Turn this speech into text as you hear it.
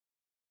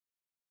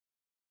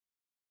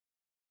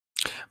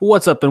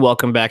What's up, and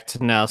welcome back to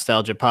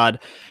Nowstalgia Pod,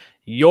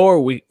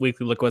 your weekly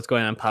look at what's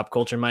going on in pop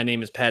culture. My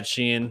name is Pat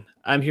Sheehan.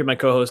 I'm here with my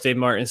co-host, Dave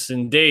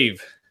Martinson.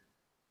 Dave,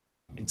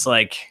 it's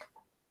like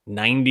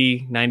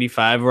 90,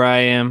 95 where I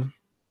am.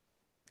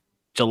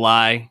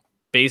 July.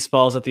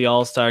 Baseball's at the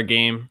All-Star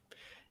game.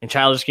 And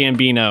Childish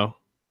Gambino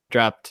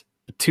dropped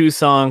a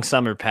 2-song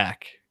summer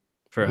pack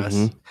for us.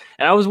 And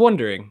I was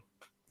wondering,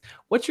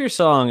 what's your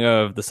song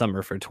of the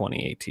summer for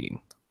 2018?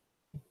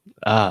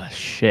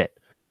 Shit.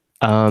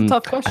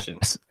 Tough question.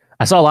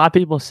 I saw a lot of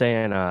people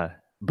saying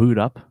Boot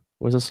Up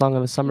was a song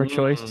of the summer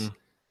choice.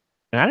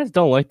 And I just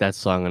don't like that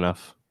song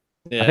enough.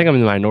 Yeah. I think I'm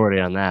in the minority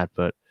on that,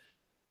 but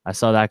I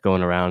saw that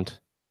going around.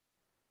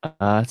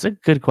 It's a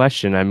good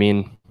question. I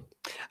mean,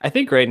 I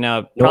think right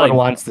now no one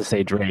wants to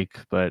say Drake,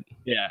 but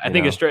yeah, I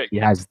think it's Drake. He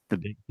has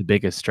the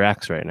biggest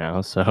tracks right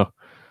now, so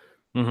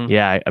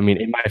yeah. I mean,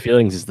 In My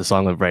Feelings is the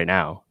song of right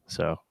now,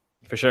 so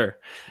for sure.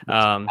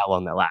 How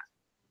long that lasts?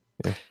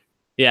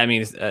 Yeah, I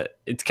mean,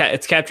 it's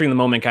capturing the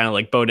moment, kind of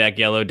like Bodak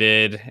Yellow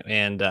did,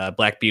 and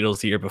Black Beatles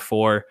the year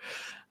before.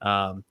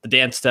 The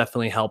dance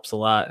definitely helps a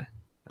lot.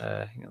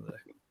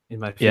 In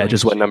My Feelings.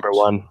 Just went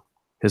 #1,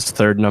 his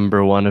third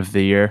 #1 of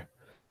the year.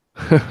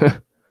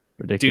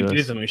 Ridiculous. Dude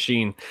is a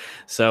machine.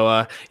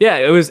 So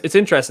it's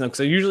interesting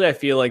because usually I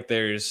feel like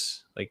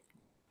there's like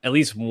at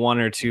least one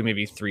or two,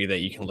 maybe three that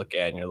you can look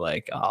at and you're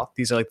like, oh,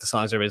 these are like the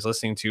songs everybody's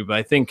listening to. But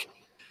I think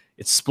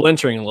it's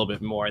splintering a little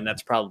bit more, and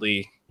that's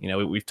probably,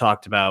 we've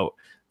talked about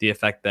the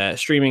effect that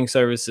streaming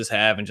services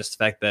have, and just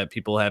the fact that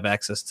people have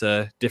access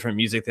to different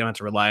music. They don't have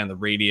to rely on the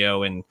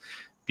radio and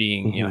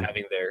being,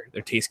 having their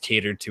taste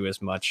catered to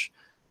as much.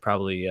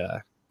 Probably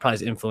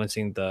is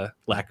influencing the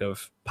lack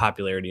of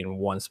popularity in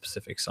one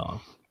specific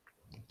song.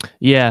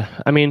 Yeah,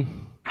 I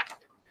mean,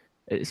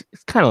 it's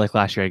kind of like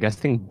last year, I guess. I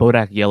think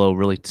Bodak Yellow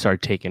really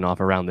started taking off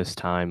around this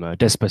time.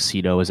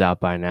 Despacito is out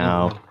by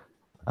now.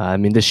 I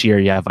mean, this year,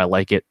 you have I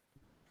Like It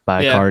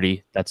by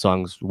Cardi. That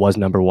song was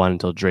 #1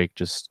 until Drake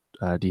just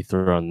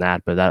dethroned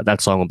that. But that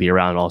song will be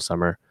around all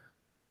summer.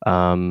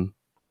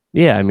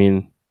 Yeah, I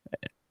mean,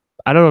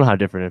 I don't know how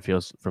different it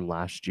feels from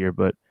last year,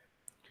 but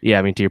yeah,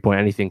 I mean, to your point,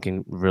 anything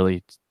can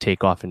really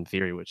take off in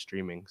theory with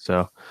streaming.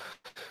 So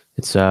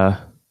it's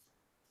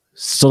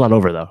still not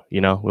over though.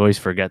 We always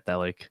forget that,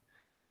 like,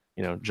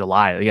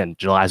 July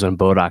is when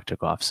Bodak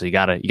took off. So you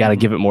gotta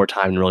give it more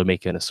time to really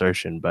make an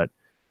assertion. But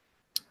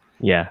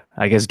yeah,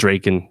 I guess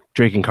Drake and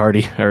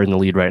Cardi are in the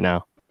lead right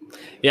now.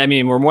 Yeah, I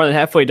mean, we're more than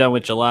halfway done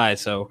with July,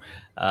 so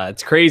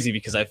it's crazy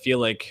because I feel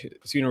like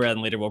sooner rather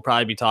than later we'll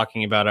probably be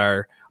talking about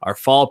our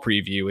fall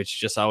preview, which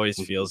just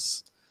always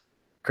feels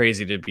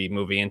crazy to be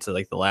moving into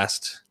like the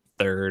last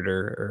third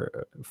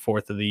or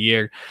fourth of the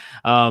year.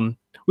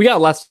 We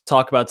got lots to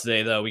talk about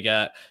today, though. We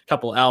got a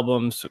couple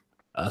albums.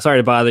 Sorry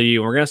to bother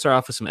you. And we're going to start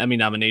off with some Emmy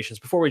nominations.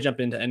 Before we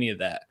jump into any of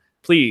that,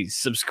 please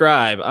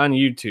subscribe on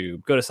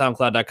YouTube. Go to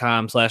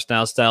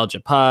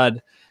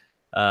soundcloud.com/nostalgiapod.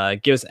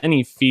 Give us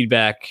any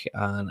feedback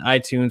on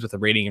iTunes with a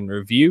rating and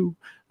review.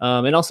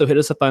 And also hit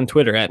us up on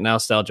Twitter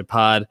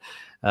 @nostalgiapod.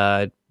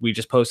 We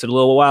just posted a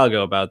little while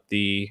ago about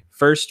the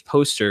first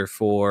poster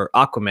for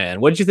Aquaman.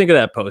 What did you think of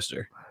that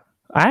poster?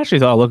 I actually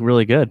thought it looked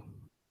really good.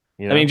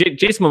 I mean,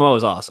 Jason Momoa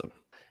is awesome.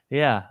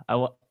 Yeah,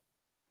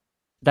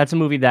 that's a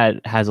movie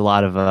that has a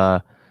lot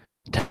of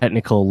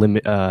technical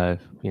limit,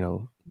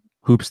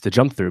 hoops to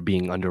jump through,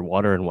 being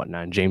underwater and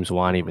whatnot. And James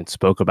Wan even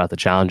spoke about the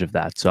challenge of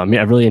that. So I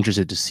mean, I'm really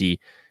interested to see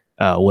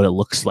what it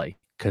looks like,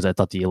 because I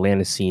thought the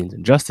Atlantis scenes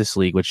in Justice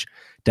League, which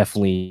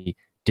definitely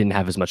didn't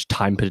have as much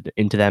time put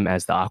into them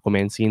as the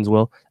Aquaman scenes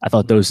will, I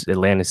thought those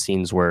Atlantis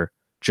scenes were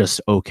just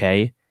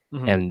okay,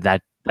 and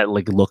that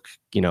like look,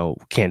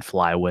 can't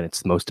fly when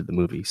it's most of the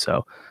movie.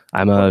 So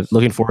I'm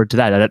looking forward to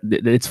that.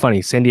 It's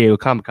funny, San Diego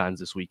Comic-Con's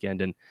this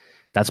weekend, and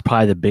that's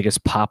probably the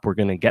biggest pop we're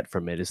gonna get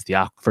from it is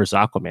the first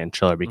Aquaman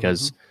trailer,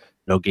 because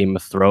no Game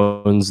of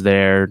Thrones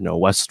there, no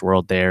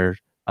Westworld there.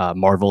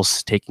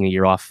 Marvel's taking a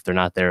year off; they're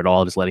not there at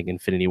all, just letting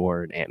Infinity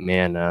War and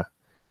Ant-Man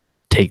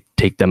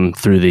take them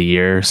through the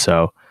year.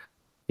 So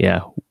yeah,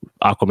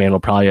 Aquaman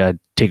will probably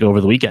take over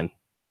the weekend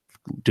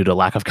due to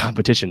lack of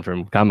competition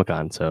from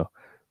Comic-Con. So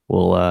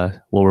we'll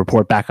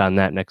report back on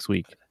that next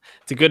week.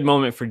 It's a good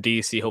moment for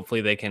DC. Hopefully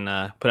they can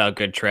put out a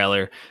good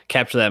trailer,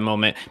 capture that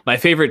moment. My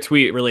favorite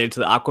tweet related to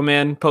the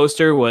Aquaman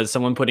poster was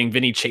someone putting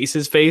Vinny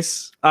Chase's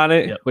face on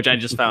it, which I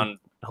just found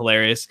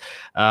hilarious.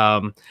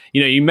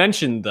 You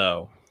mentioned,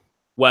 though,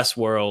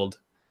 Westworld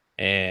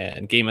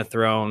and Game of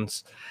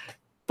Thrones.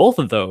 Both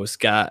of those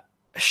got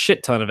a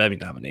shit ton of Emmy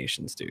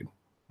nominations, dude.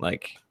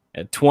 Like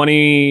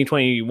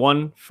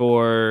 2021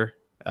 for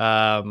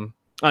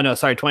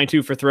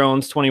 22 for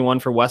Thrones, 21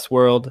 for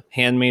Westworld.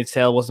 Handmaid's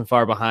Tale wasn't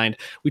far behind.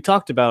 We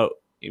talked about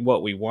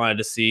what we wanted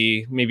to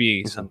see,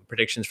 maybe some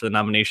predictions for the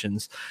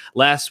nominations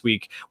last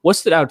week. What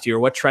stood out to you, or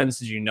what trends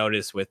did you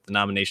notice with the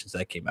nominations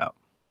that came out?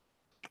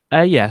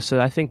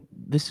 So I think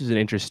this is an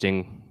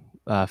interesting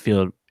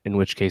field, in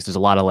which case there's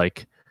a lot of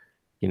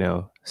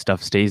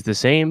stuff stays the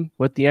same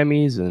with the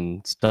Emmys,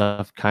 and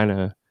stuff kind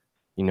of,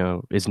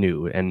 is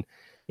new. And,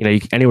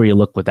 anywhere you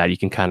look with that, you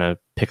can kind of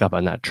pick up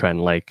on that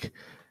trend. Like,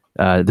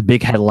 the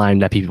big headline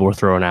that people were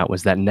throwing out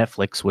was that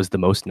Netflix was the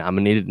most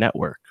nominated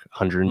network,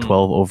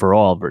 112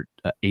 overall, but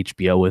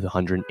HBO with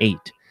 108.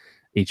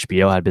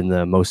 HBO had been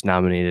the most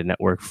nominated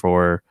network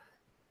for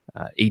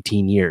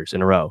 18 years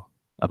in a row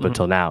up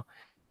until now.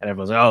 And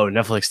everyone's like, oh,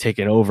 Netflix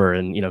taking over,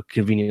 and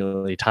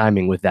conveniently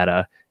timing with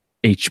that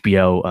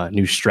HBO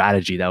new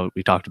strategy that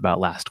we talked about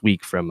last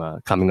week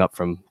from coming up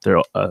from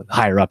their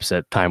higher ups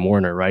at Time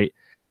Warner, right?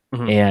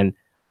 And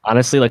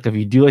honestly, like if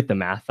you do like the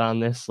math on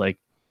this, like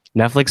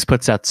Netflix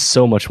puts out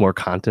so much more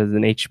content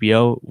than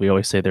HBO. We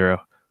always say they're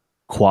a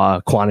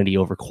quantity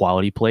over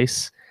quality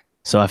place.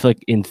 So I feel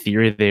like in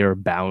theory they are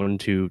bound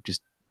to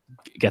just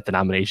get the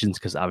nominations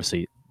because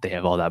obviously they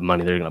have all that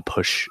money. They're going to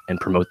push and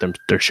promote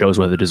their shows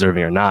whether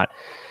deserving or not.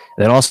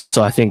 And then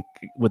also I think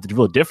what the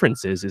real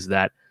difference is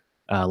that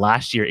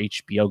last year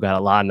HBO got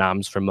a lot of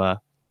noms from a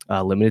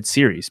limited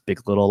series,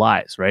 Big Little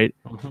Lies, right?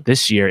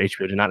 This year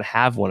HBO did not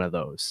have one of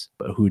those,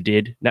 but who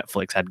did?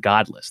 Netflix had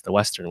Godless, the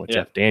Western with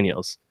Jeff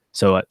Daniels.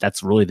 So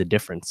that's really the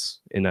difference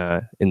in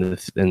the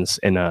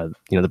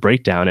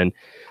breakdown. And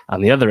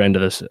on the other end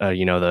of this,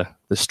 the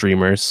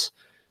streamers,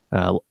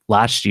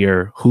 last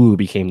year Hulu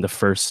became the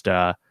first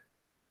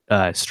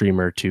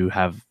streamer to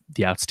have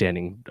the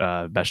outstanding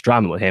best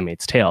drama with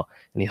Handmaid's Tale.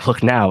 And you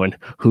look now, and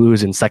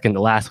Hulu's in second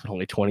to last with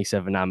only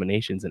 27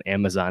 nominations, and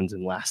Amazon's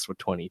in last with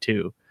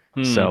 22.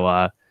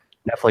 So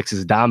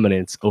Netflix's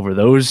dominance over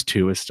those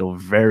two is still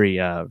very,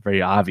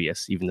 very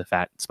obvious,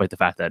 despite the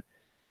fact that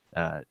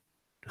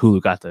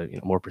Hulu got the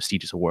more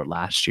prestigious award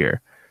last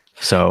year.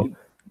 So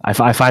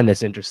I find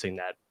this interesting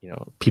that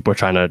people are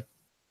trying to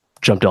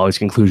jump to all these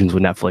conclusions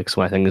with Netflix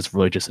when I think it's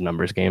really just a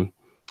numbers game.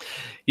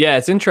 Yeah,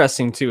 it's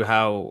interesting too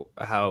how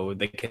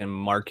they can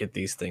market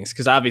these things,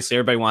 because obviously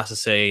everybody wants to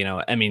say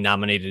Emmy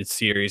nominated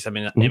series,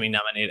 Emmy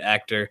nominated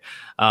actor,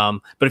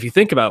 but if you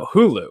think about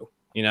Hulu,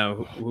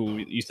 who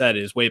you said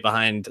is way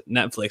behind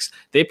Netflix,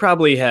 they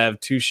probably have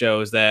two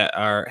shows that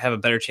have a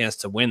better chance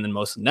to win than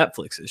most of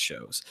Netflix's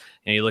shows.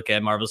 And you look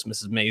at Marvelous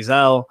Mrs.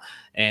 Maisel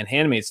and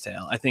Handmaid's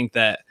Tale. I think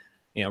that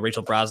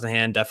Rachel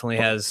Brosnahan definitely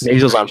has.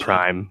 Maisel's on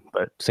Prime,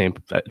 but same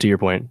to your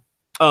point.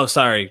 Oh,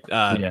 sorry.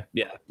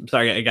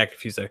 Sorry, I got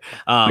confused there.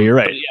 You're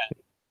right.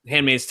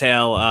 Handmaid's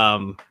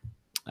Tale.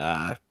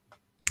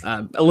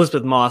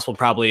 Elizabeth Moss will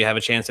probably have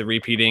a chance at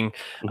repeating.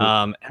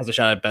 Has a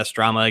shot at best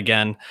drama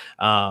again.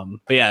 But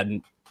yeah,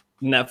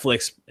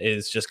 Netflix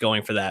is just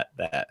going for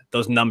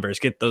those numbers,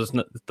 get those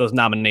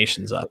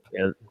nominations up.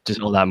 Yeah, just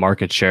all that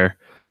market share.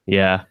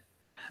 Yeah,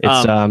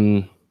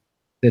 it's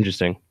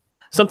interesting.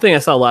 Something I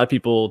saw a lot of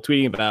people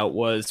tweeting about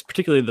was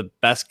particularly the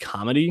best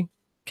comedy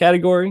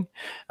category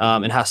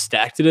and how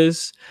stacked it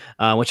is,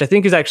 which I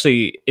think is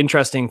actually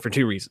interesting for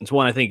two reasons.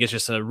 One, I think it's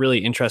just a really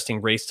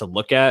interesting race to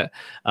look at,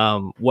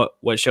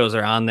 what shows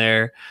are on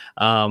there,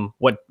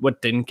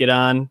 what didn't get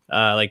on.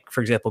 Like, for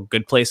example,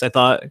 Good Place, I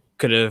thought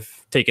could have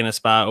taken a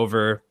spot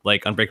over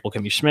like Unbreakable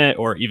Kimmy Schmidt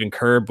or even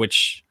Curb,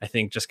 which I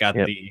think just got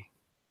the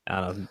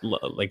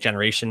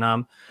generation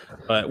nom.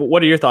 But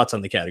what are your thoughts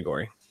on the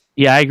category?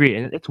 Yeah, I agree.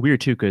 And it's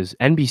weird too, because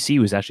NBC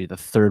was actually the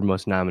third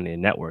most nominated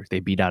network. They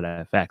beat out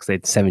FX. They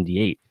had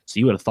 78. So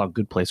you would have thought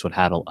Good Place would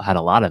have had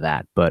a lot of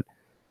that. But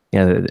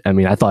yeah, I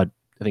mean, I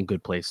think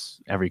Good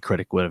Place, every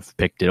critic would have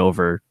picked it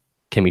over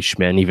Kimmy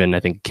Schmidt. And even I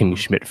think Kimmy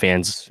Schmidt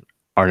fans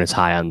aren't as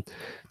high on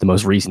the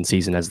most recent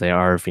season as they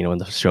are, when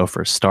the show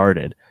first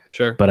started.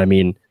 Sure. But I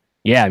mean,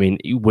 yeah,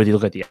 whether you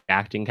look at the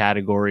acting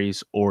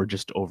categories or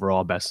just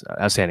overall best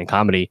outstanding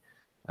comedy,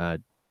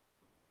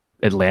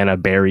 Atlanta,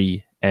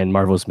 Barry, and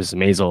Marvelous Mrs.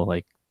 Maisel,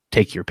 like,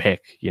 take your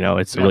pick.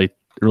 It's really,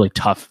 really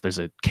tough. There's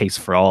a case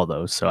for all of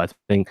those. So I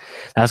think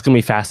that's going to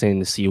be fascinating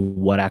to see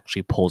what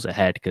actually pulls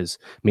ahead, because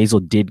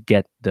Maisel did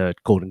get the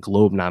Golden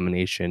Globe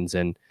nominations,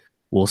 and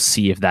we'll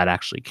see if that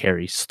actually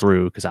carries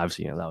through, because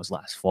obviously, that was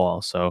last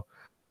fall. So,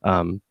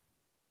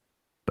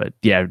 but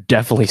yeah,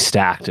 definitely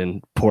stacked,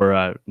 and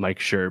poor Mike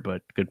Schur,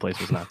 but Good Place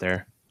was not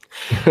there.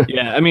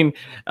 Yeah, I mean,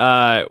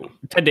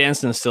 Ted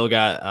Danson still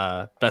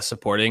got best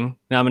supporting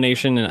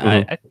nomination,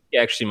 and I think he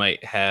actually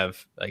might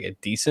have like a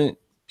decent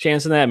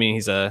chance in that. I mean,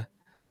 he's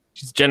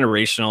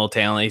generational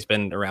talent. He's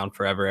been around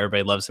forever.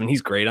 Everybody loves him.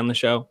 He's great on the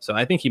show, so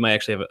I think he might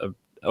actually have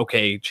a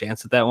okay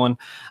chance at that one.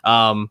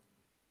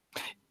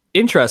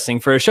 Interesting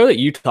for a show that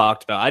you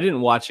talked about. I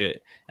didn't watch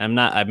it.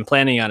 I've been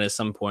planning on at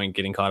some point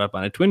getting caught up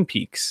on it. Twin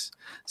Peaks.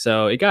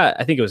 So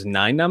I think it was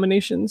 9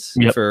 nominations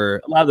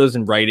for a lot of those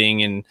in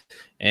writing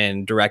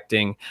and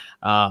directing.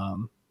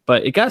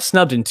 But it got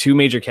snubbed in 2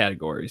 major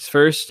categories.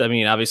 First, I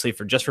mean, obviously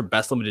for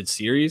best limited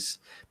series,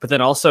 but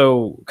then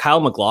also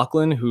Kyle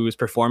MacLachlan, whose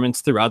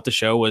performance throughout the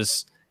show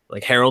was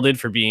like heralded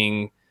for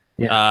being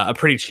a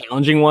pretty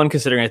challenging one,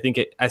 considering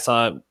I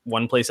saw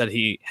one place that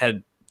he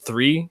had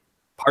 3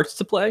 parts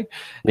to play.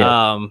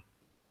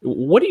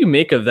 What do you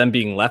make of them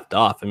being left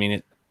off? I mean,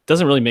 it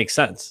doesn't really make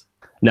sense.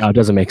 No, it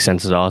doesn't make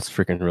sense at all. It's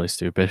freaking really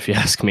stupid, if you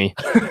ask me.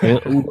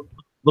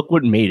 Look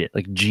what made it.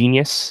 Like,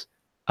 Genius,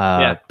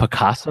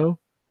 Picasso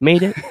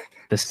made it.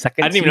 The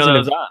second I didn't even know that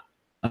was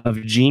on.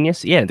 Of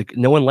Genius. Yeah,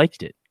 no one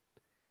liked it.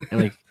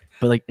 And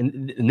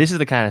and this is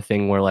the kind of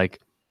thing where, like,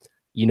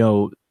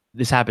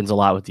 this happens a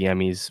lot with the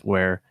Emmys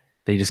where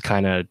they just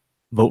kind of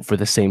vote for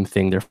the same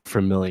thing they're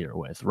familiar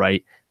with,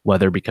 right?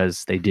 Whether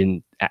because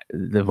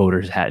the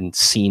voters hadn't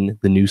seen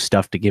the new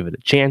stuff to give it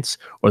a chance,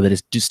 or they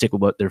just do stick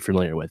with what they're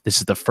familiar with. This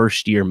is the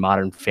first year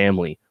Modern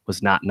Family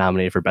was not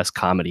nominated for Best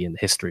Comedy in the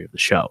history of the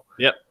show.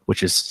 Yep.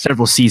 Which is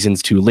several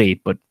seasons too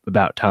late, but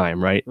about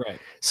time, right? Right.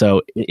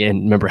 So,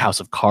 and remember, House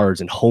of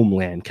Cards and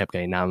Homeland kept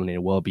getting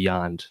nominated well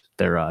beyond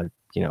their,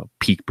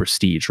 peak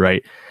prestige,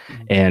 right?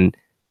 Mm-hmm. And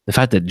the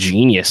fact that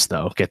Genius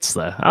though gets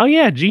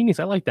Genius,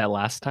 I like that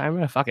last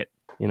time. Fuck it,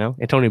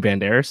 Antonio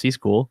Banderas, he's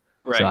cool,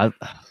 right?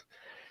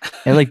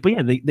 So but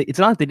yeah, it's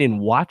not like they didn't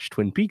watch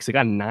Twin Peaks. They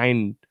got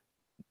 9,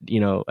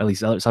 at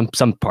least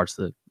some parts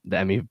of the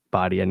Emmy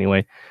body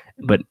anyway.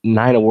 But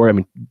 9 award. I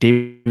mean,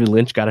 David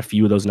Lynch got a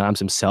few of those noms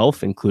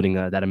himself, including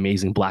that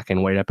amazing Black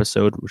and White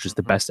episode, which is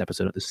the best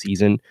episode of the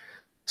season.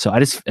 So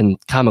and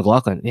Kyle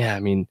MacLachlan, yeah, I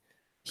mean,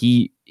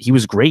 he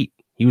was great.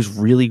 He was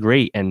really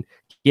great. And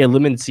yeah,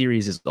 limited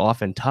series is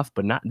often tough,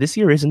 but not this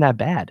year isn't that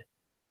bad.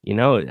 I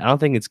don't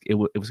think it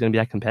was going to be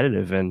that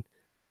competitive. And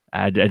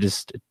it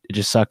just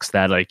sucks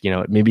that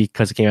maybe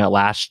because it came out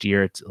last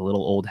year, it's a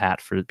little old hat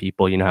for the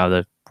people. You know how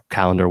the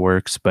calendar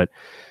works,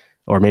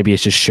 or maybe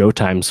it's just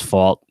Showtime's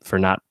fault for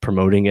not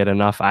promoting it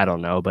enough. I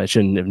don't know, but it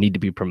shouldn't have need to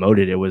be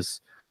promoted. It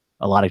was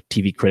a lot of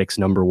TV critics'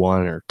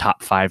 #1 or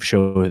top 5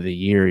 show of the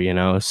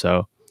year,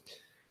 so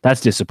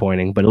that's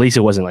disappointing. But at least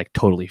it wasn't like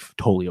totally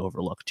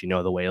overlooked.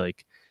 The way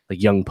like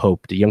Young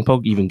Pope. Did Young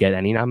Pope even get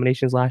any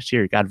nominations last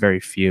year? It got very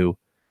few.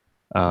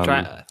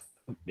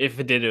 If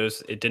it did,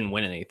 it didn't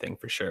win anything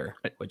for sure.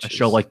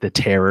 Show like The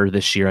Terror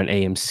this year on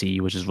AMC,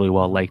 which is really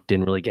well liked,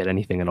 didn't really get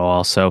anything at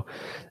all. So,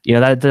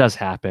 that does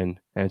happen,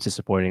 and it's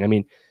disappointing. I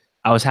mean,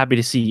 I was happy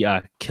to see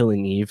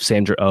Killing Eve.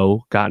 Sandra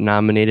Oh got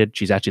nominated.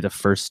 She's actually the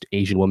first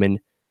Asian woman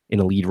in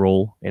a lead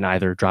role in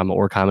either drama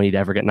or comedy to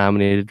ever get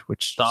nominated,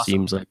 which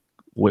seems like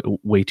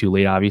way too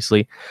late,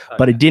 obviously.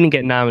 But it didn't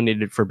get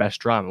nominated for Best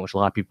Drama, which a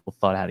lot of people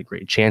thought it had a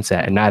great chance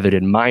at, and neither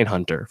did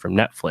Mindhunter from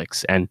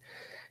Netflix. And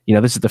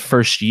this is the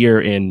first year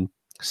in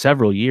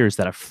several years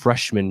that a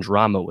freshman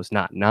drama was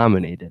not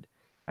nominated.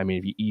 I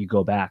mean, if you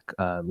go back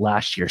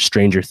last year,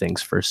 Stranger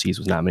Things first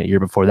season was nominated. Year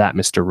before that,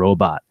 Mr.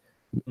 Robot.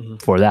 Mm-hmm.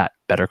 Before that,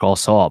 Better Call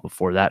Saul.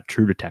 Before that,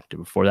 True Detective.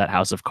 Before that,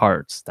 House of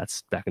Cards.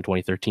 That's back in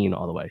 2013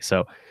 all the way.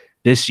 So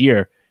this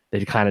year,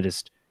 they kind of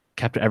just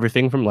kept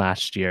everything from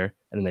last year,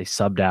 and then they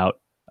subbed out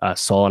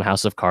Saul and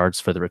House of Cards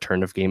for the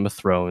return of Game of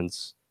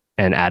Thrones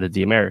and added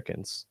The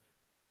Americans.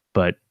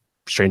 But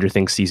Stranger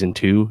Things season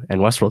 2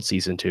 and Westworld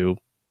season 2,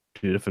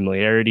 due to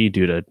familiarity,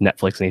 due to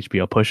Netflix and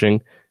HBO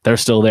pushing, they're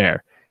still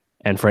there.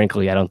 And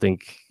frankly, I don't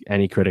think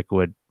any critic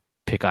would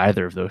pick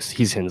either of those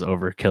seasons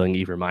over Killing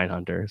Eve or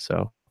Mindhunter.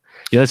 So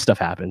that stuff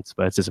happens,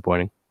 but it's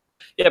disappointing.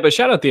 Yeah, but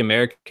shout out The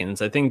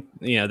Americans. I think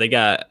they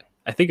got,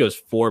 I think it was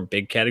 4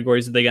 big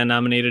categories that they got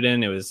nominated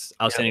in. It was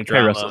outstanding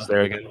drama. Kerry Russell's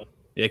there again.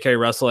 Yeah, Kerry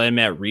Russell and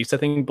Matt Reeves, I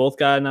think, both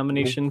got a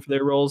nomination for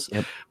their roles,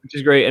 which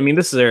is great. I mean,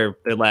 this is their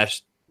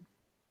last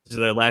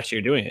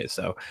year doing it,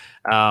 so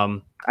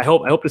I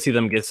hope to see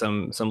them get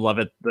some love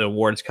at the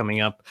awards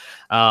coming up.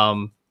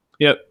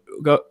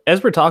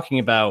 As we're talking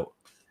about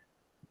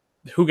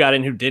who got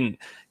in, who didn't,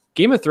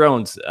 Game of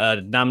Thrones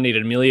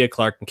nominated Emilia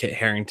Clarke and Kit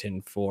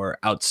Harington for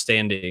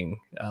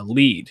outstanding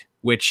lead,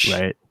 which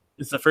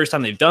is the first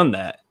time they've done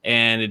that,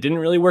 and it didn't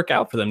really work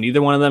out for them.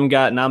 Neither one of them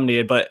got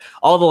nominated, but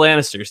all the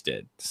Lannisters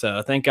did,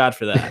 so thank God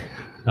for that.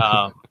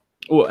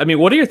 Well, I mean,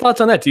 what are your thoughts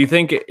on that? Do you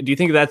think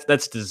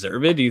that's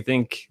deserved? Do you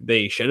think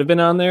they should have been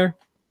on there?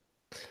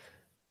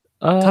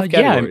 Tough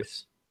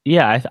categories.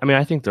 Yeah.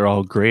 I think they're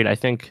all great. I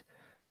think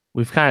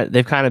they've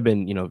kind of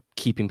been,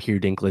 keeping Peter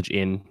Dinklage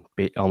in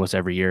almost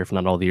every year, if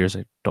not all the years.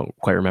 I don't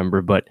quite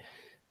remember, but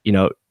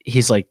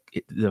he's like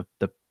the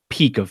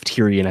peak of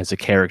Tyrion as a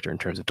character in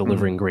terms of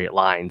delivering great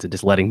lines and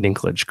just letting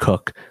Dinklage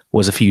cook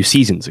was a few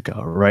seasons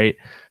ago, right?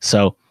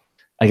 So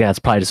again, it's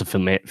probably just a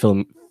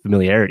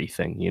familiarity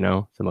thing,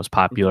 the most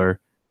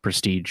popular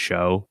prestige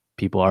show.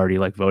 People already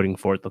like voting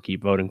for it. They'll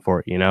keep voting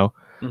for it,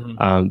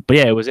 But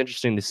yeah, it was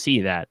interesting to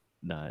see that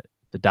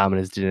the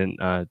dominance didn't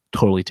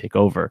totally take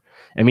over.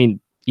 I mean,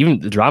 even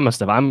the drama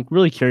stuff, I'm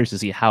really curious to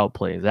see how it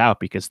plays out,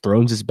 because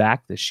Thrones is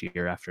back this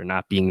year after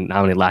not being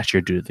nominated last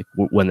year due to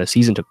when the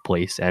season took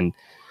place. And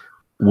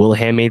will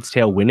Handmaid's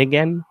Tale win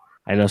again?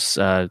 I know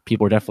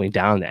people are definitely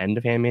down the end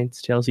of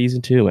Handmaid's Tale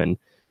season 2, and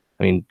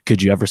I mean,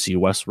 could you ever see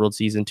Westworld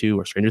season 2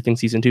 or Stranger Things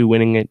season 2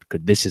 winning it?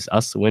 Could This Is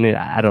Us win it?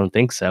 I don't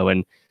think so.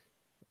 And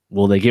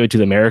will they give it to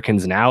the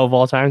Americans now of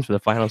all times for the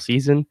final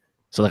season?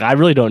 So I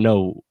really don't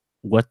know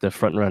what the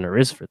front runner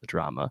is for the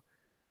drama,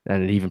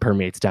 and it even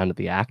permeates down to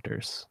the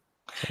actors.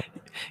 So.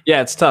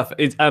 Yeah, it's tough.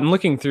 I'm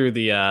looking through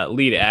the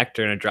lead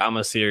actor in a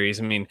drama series.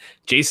 I mean,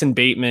 Jason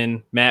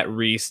Bateman, Matt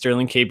Reese,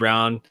 Sterling K.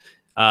 Brown,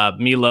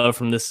 Milo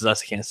from This Is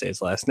Us. I can't say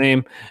his last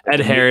name. Ed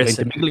Harris.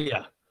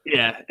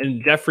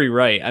 And Jeffrey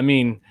Wright. I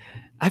mean,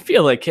 I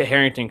feel like Kit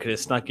Harington could have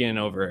snuck in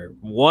over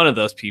one of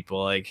those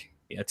people.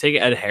 Take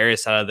Ed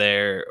Harris out of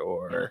there,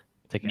 or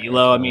take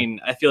Milo. I mean,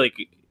 I feel like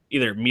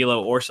either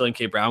Milo or Sterling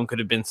K. Brown could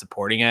have been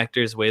supporting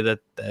actors. Way that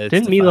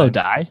didn't Milo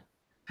die?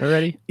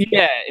 already?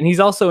 Yeah, and he's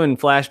also in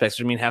flashbacks,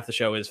 which I mean half the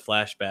show is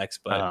flashbacks,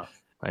 but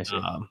I see.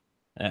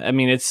 I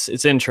mean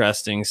it's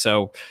interesting.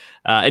 So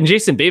and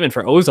Jason Bateman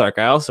for Ozark,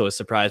 I also was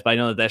surprised, but I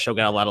know that that show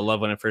got a lot of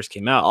love when it first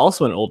came out.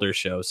 Also an older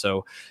show,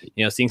 so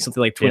you know, seeing something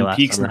like Twin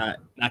Peaks not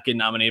get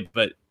nominated,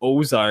 but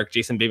Ozark,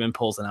 Jason Bateman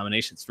pulls the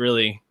nomination. It's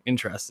really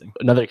interesting.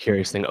 Another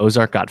curious thing: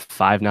 Ozark got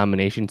 5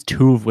 nominations,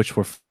 2 of which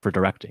were for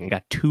directing. It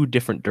got 2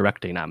 different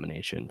directing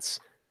nominations,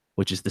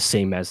 which is the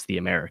same as The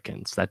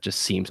Americans. That just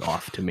seems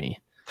off to me.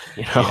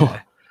 You know,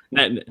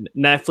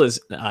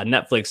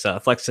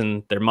 Netflix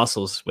flexing their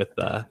muscles with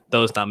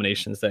those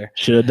nominations there.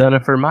 Should have done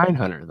it for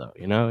Mindhunter though.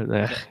 You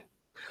know,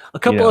 a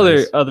couple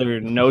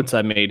other notes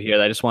I made here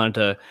that I just wanted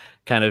to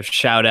kind of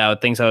shout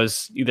out, things I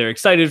was either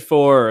excited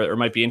for or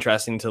might be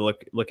interesting to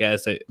look at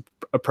as it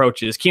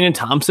approaches. Kenan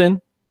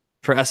Thompson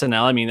for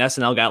SNL. I mean,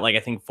 SNL got like I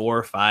think 4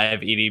 or 5.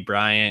 Edie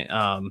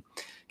Bryant,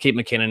 Kate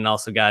McKinnon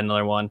also got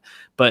another one.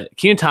 But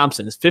Kenan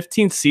Thompson, his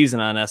 15th season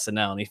on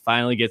SNL, and he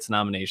finally gets a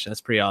nomination. That's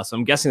pretty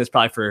awesome. I'm guessing that's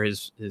probably for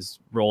his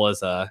role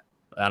as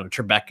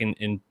Trebek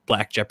in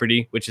Black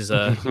Jeopardy, which is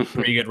a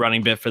pretty good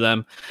running bit for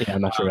them. Yeah,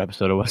 I'm not sure what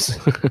episode it was.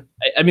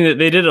 I mean,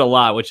 they did it a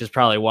lot, which is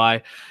probably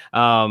why.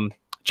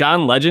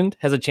 John Legend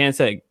has a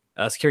chance at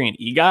securing an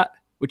EGOT,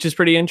 which is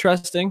pretty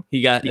interesting.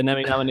 He got an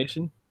Emmy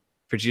nomination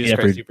for Jesus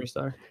Christ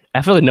Superstar.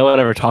 I feel like no one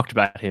ever talked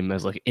about him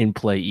as like in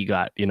play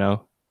EGOT, you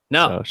know?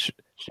 No. So,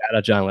 shout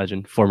out John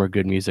Legend, former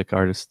Good Music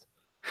artist.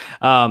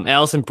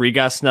 Alison Brie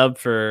got snubbed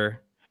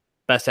for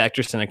Best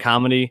Actress in a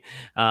Comedy.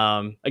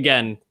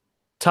 Again,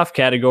 tough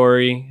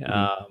category,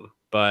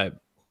 but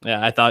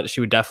yeah, I thought she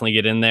would definitely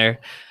get in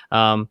there.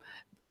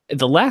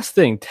 The last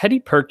thing, Teddy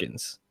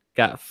Perkins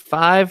got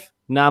 5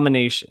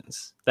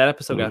 nominations. That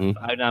episode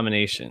got 5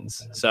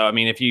 nominations. So I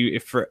mean,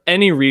 if for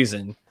any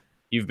reason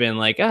you've been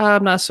like,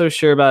 I'm not so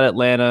sure about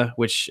Atlanta,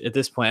 which at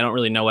this point I don't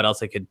really know what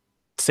else I could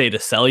say to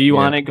sell you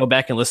on it, go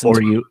back and listen to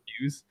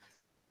reviews.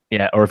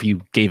 Yeah, or if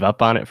you gave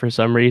up on it for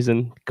some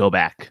reason, go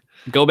back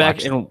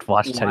and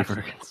watch Teddy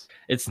Perkins.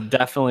 It's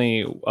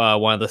definitely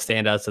one of the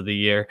standouts of the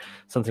year.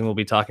 Something we'll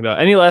be talking about.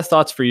 Any last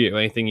thoughts for you?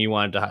 Anything you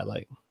wanted to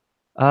highlight?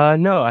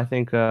 No, I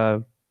think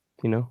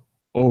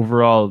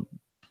overall,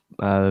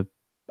 I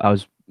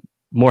was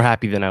more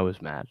happy than I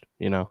was mad.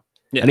 You know,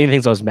 any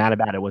things I was mad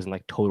about, it wasn't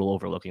like total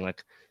overlooking.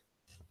 Like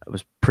I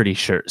was pretty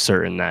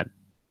certain that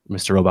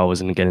Mr. Robot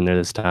wasn't going to get in there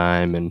this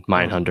time, and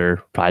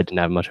Mindhunter probably didn't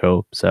have much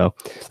hope. So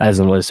that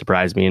doesn't really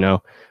surprise me, you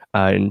know.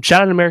 And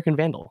shout out American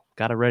Vandal,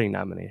 got a writing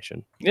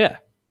nomination. Yeah,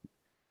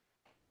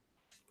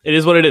 it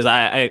is what it is.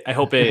 I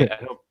hope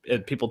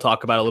people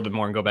talk about it a little bit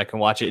more and go back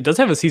and watch it. It does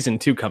have a season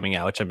 2 coming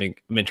out, which I'm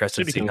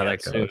interested to see how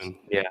that goes. Soon.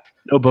 Yeah,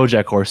 no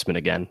BoJack Horseman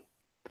again.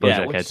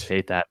 BoJack heads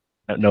hate that.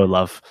 No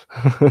love.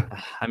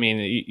 I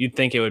mean, you'd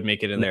think it would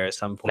make it in there at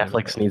some point.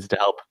 Netflix needs to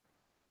help.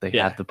 They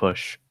have the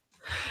push.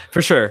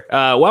 For sure.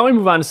 Why don't we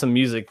move on to some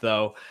music,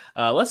 though?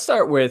 Let's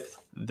start with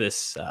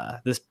this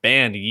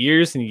band,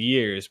 Years and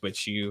Years,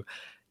 which you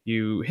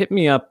hit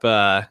me up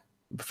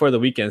before the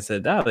weekend,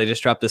 said, they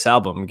just dropped this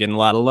album. I'm getting a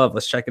lot of love.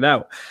 Let's check it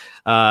out.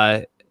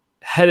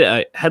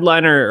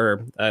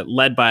 Headliner or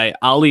led by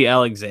Ali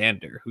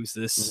Alexander, who's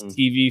this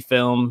TV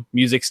film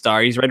music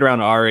star. He's right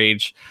around our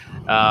age.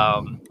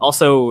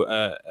 Also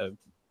a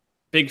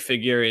big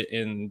figure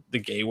in the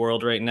gay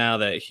world right now,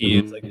 that he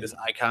is like this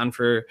icon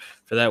for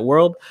that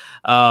world.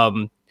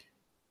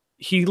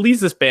 He leads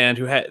this band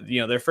who had,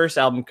 their first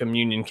album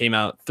Communion came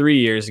out 3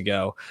 years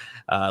ago.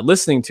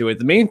 Listening to it,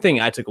 the main thing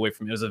I took away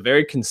from it was a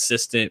very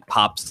consistent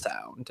pop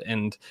sound,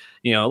 and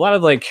a lot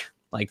of like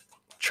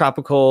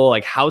tropical,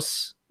 like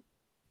house,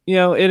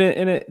 in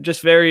it,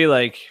 just very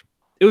like,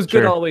 it was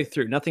good all the way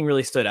through. Nothing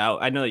really stood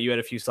out. I know that you had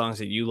a few songs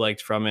that you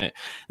liked from it.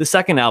 The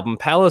second album,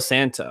 Palo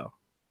Santo,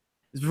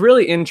 it's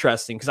really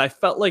interesting because I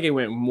felt like it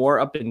went more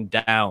up and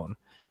down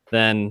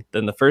than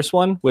the first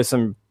one, with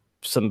some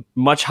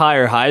much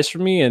higher highs for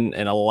me and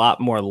a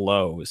lot more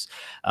lows.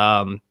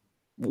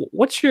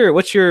 What's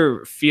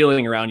your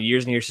feeling around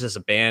Years and Years as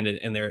a band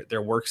and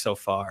their work so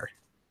far?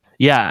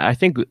 Yeah, I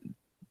think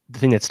the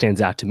thing that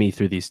stands out to me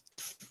through these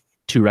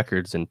 2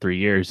 records in 3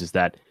 years is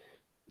that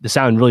the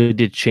sound really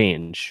did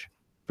change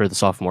for the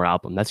sophomore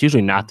album. That's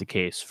usually not the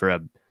case for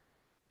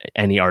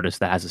any artist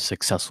that has a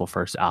successful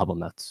first album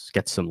that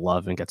gets some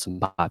love and gets some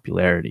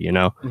popularity,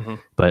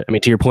 But I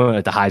mean, to your point,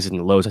 at the highs and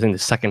the lows, I think the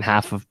second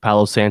half of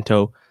Palo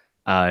Santo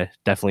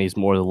definitely is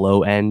more the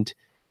low end,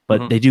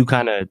 but they do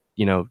kind of,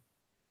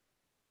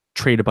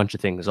 trade a bunch of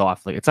things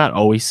off. Like, it's not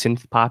always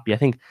synth poppy. I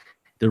think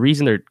the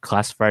reason they're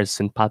classified as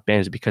synth pop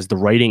band is because the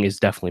writing is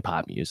definitely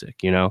pop music,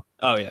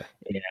 Oh yeah.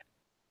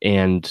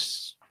 And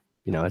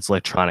it's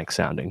electronic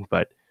sounding,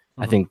 but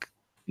I think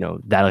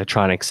that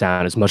electronic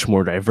sound is much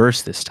more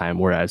diverse this time,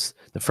 whereas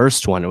the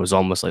first one, it was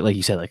almost like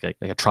you said, like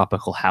a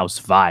tropical house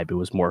vibe. It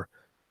was more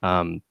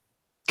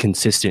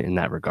consistent in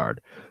that regard.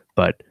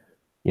 But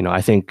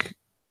I think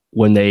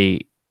when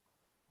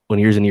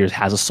Years and Years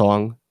has a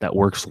song that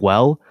works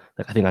well,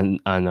 like I think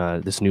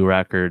on this new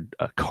record,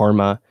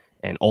 Karma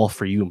and All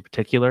For You in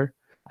particular,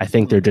 I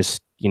think they're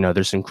just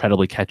there's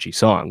incredibly catchy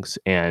songs,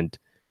 and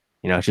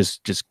It's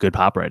just good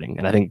pop writing.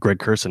 And I think Greg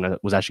Kurson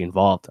was actually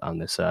involved on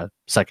this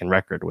second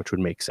record, which would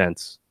make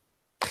sense.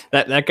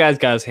 That guy's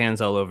got his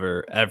hands all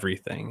over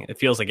everything. It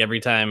feels like every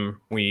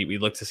time we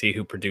look to see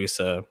who produced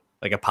a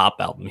pop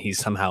album, he's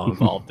somehow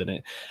involved in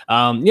it.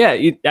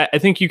 I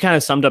think you kind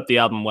of summed up the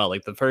album well.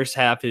 Like the first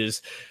half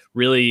is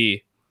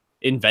really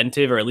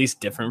inventive, or at least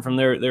different from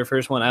their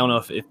first one. I don't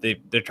know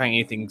if they're trying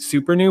anything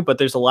super new, but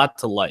there's a lot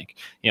to like.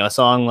 A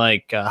song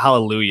like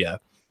Hallelujah,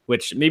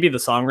 which maybe the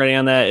songwriting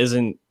on that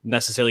isn't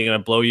necessarily going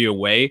to blow you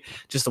away.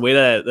 Just the way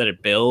that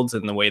it builds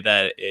and the way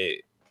that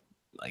it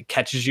like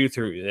catches you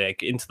through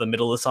like into the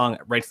middle of the song,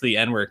 right to the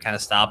end where it kind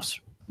of stops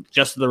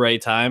just at the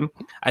right time.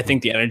 I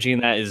think the energy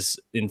in that is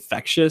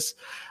infectious.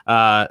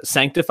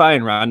 Sanctify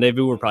and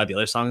Rendezvous were probably the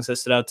other songs that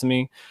stood out to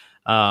me,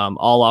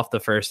 all off the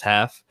first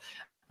half.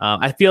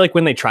 I feel like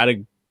when they try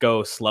to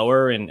go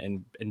slower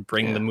and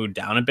bring the mood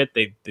down a bit,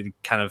 they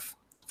kind of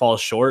fall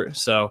short.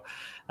 So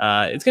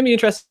it's going to be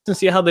interesting to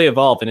see how they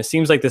evolve. And it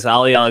seems like this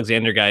Ali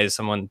Alexander guy is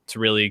someone to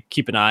really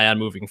keep an eye on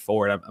moving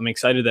forward. I'm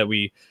excited that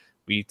we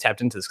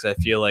tapped into this because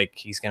I feel like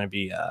he's going to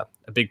be a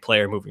big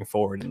player moving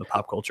forward in the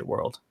pop culture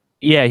world.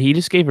 Yeah, he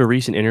just gave a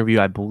recent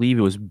interview, I believe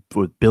it was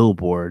with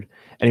Billboard,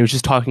 and he was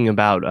just talking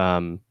about,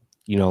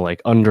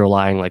 like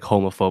underlying like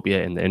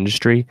homophobia in the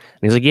industry. And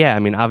he's like, yeah, I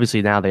mean,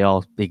 obviously now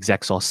the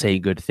execs all say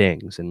good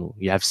things, and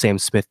you have Sam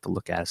Smith to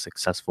look at, a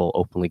successful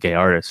openly gay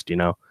artist,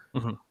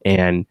 Mm-hmm.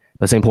 And at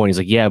the same point, he's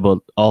like, yeah, but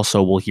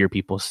also we'll hear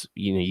people,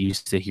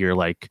 used to hear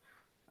like,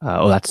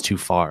 oh, that's too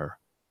far,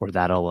 or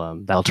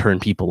that'll turn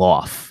people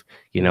off.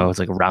 It's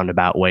like a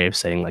roundabout way of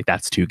saying like,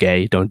 that's too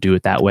gay. Don't do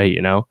it that way,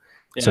 Yeah.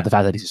 So the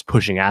fact that he's just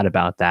pushing out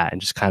about that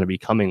and just kind of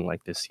becoming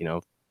like this,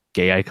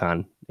 gay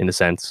icon in a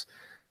sense,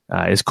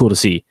 is cool to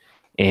see.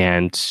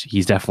 And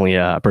he's definitely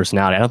a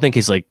personality. I don't think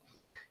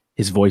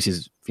his voice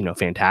is,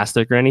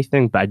 fantastic or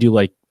anything, but I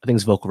think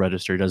his vocal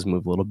register does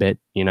move a little bit,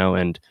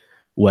 and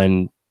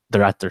when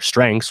they're at their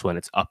strengths, when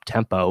it's up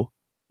tempo,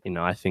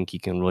 I think he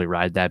can really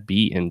ride that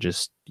beat and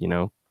just,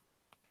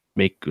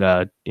 make,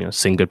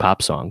 sing good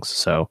pop songs.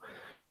 So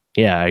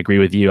yeah, I agree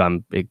with you.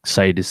 I'm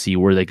excited to see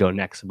where they go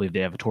next. I believe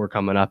they have a tour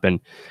coming up, and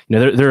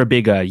they're a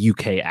big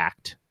UK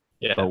act.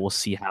 Yeah, but we'll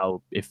see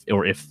how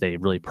if they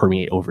really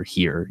permeate over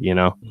here.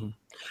 Mm-hmm.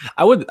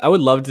 I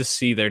would love to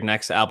see their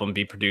next album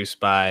be produced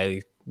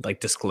by like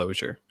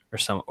Disclosure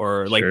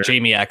or like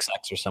Jamie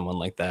XX or someone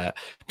like that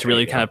to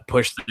really kind of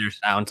push their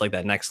sound to like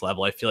that next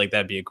level. I feel like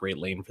that'd be a great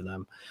lane for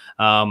them.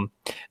 All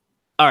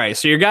right,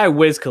 so your guy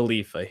Wiz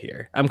Khalifa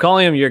here. I'm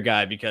calling him your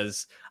guy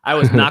because I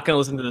was not going to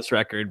listen to this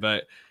record,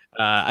 but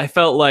I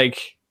felt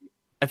like,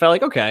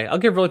 okay, I'll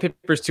give Rolling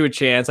Papers 2 a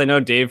chance. I know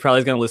Dave probably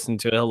is going to listen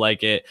to it. He'll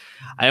like it.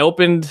 I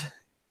opened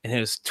and it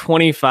was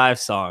 25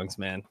 songs,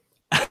 man.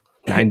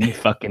 90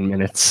 fucking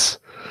minutes.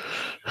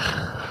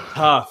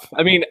 Tough.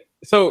 I mean,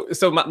 so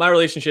my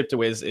relationship to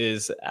Wiz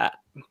is,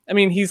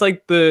 he's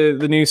like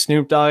the new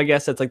Snoop Dogg, I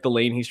guess. That's like the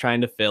lane he's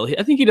trying to fill.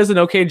 I think he does an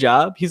okay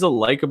job. He's a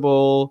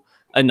likable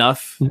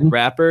enough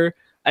rapper.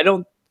 I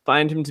don't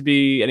find him to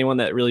be anyone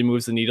that really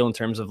moves the needle in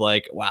terms of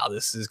like, wow,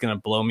 this is gonna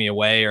blow me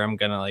away, or I'm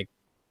gonna like,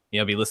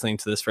 be listening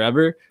to this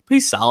forever. But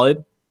he's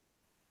solid,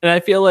 and I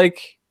feel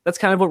like that's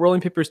kind of what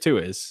Rolling Papers 2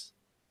 is.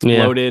 It's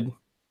loaded,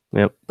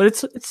 but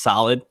it's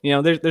solid.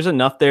 There's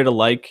enough there to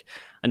like,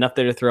 enough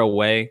there to throw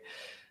away.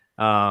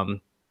 I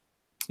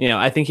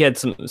think he had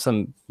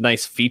some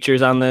nice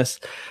features on this,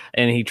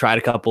 and he tried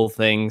a couple of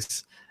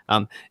things.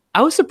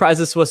 I was surprised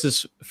this was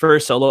his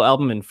first solo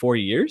album in 4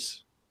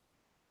 years.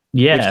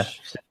 Yeah.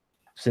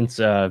 Since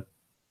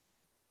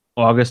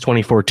August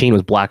 2014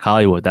 was Black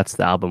Hollywood. That's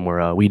the album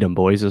where We Dumb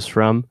Boys is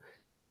from.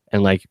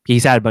 And like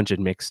he's had a bunch of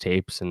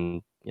mixtapes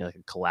and like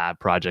a collab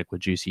project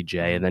with Juicy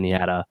J. And then he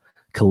had a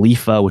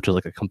Khalifa, which was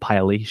like a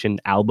compilation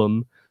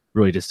album,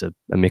 really just a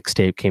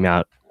mixtape, came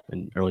out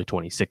in early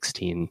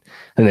 2016.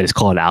 And they just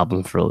call it an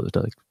album for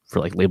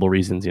label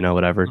reasons,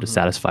 whatever, to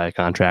satisfy a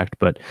contract.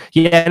 But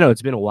yeah, no,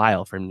 it's been a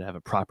while for him to have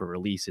a proper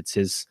release. It's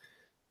his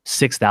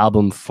 6th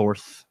album,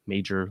 4th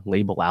major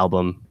label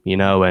album,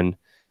 and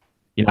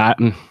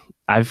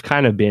I've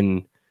kind of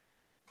been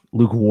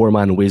lukewarm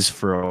on Wiz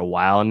for a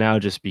while now,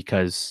 just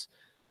because,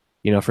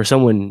 for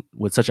someone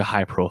with such a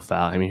high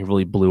profile, he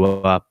really blew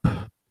up,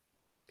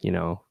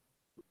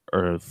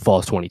 or fall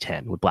of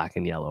 2010 with Black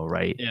and Yellow,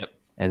 right? Yep.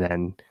 And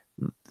then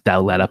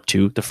that led up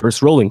to the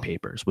first Rolling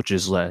Papers, which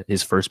is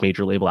his first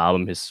major label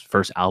album, his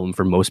first album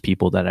for most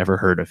people that ever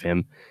heard of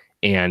him.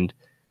 And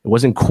it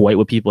wasn't quite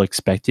what people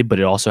expected, but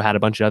it also had a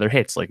bunch of other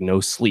hits like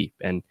No Sleep.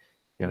 And,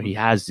 he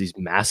has these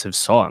massive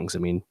songs.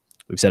 We've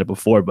said it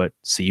before, but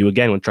See You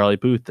Again with Charlie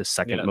Puth, the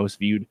second most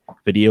viewed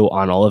video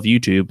on all of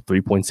YouTube,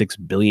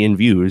 3.6 billion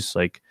views.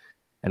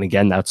 And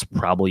again, that's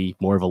probably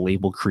more of a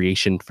label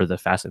creation for the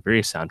Fast and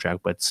Furious soundtrack,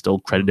 but still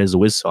credited as a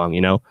Wiz song,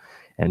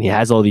 And he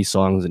has all these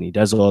songs and he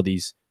does all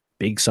these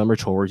big summer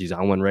tours. He's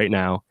on one right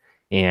now.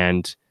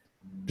 And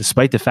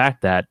despite the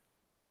fact that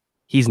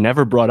he's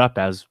never brought up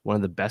as one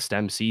of the best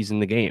MCs in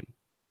the game,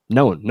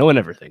 no one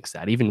ever thinks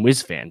that. Even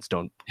Wiz fans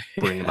don't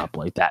bring him up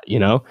like that,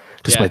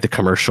 despite the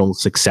commercial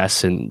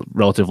success and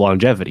relative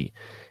longevity.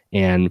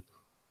 And,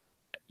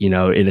 you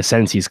know, in a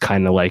sense, he's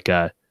kind of like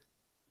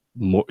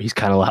he's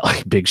kind of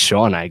like Big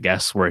Sean, I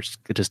guess, where it's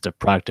just a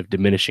product of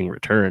diminishing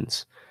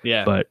returns.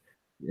 Yeah. But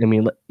I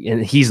mean,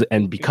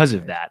 and because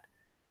of that,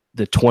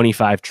 the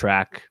 25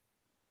 track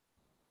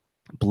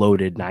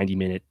bloated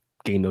 90-minute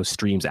gain those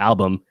streams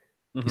album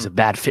is a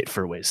bad fit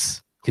for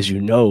Wiz, because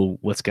you know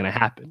what's going to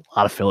happen. A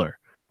lot of filler,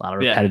 a lot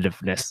of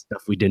repetitiveness,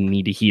 stuff we didn't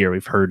need to hear.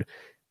 We've heard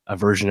a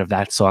version of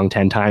that song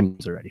 10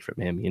 times already from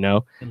him, you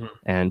know?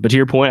 But to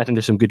your point, I think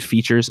there's some good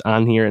features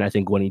on here. And I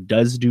think when he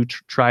does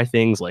try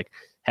things, like,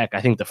 heck, I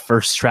think the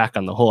first track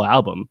on the whole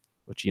album,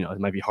 which, you know, it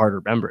might be hard to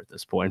remember at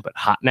this point, but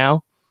Hot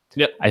Now,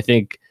 I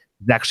think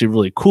it's actually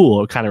really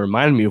cool. It kind of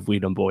reminded me of We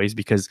Dumb Boys,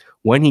 because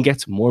when he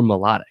gets more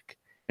melodic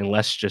and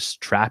less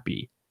just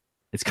trappy,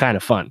 it's kind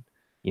of fun,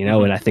 you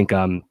know? And I think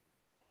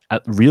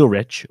Real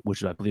Rich,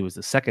 which I believe was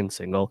the second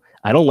single,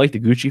 I don't like the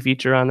Gucci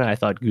feature on that. I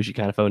thought Gucci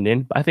kind of phoned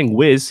in, but I think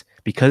Wiz,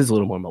 because it's a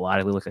little more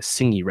melodic, like a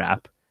singy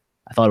rap,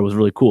 I thought it was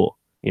really cool.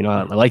 You know,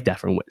 I like that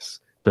from Wiz,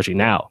 especially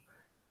now.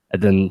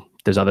 And then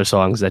there's other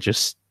songs that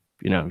just,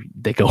 you know,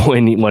 they go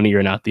in one ear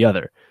and out the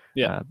other.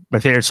 My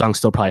favorite song's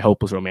still probably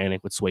Hopeless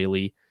Romantic with Sway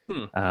Lee.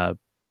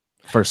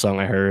 First song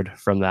I heard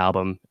from the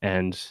album,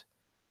 and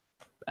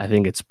I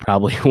think it's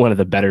probably one of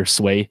the better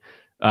Sway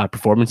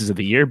performances of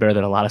the year, better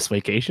than a lot of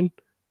Swaycation.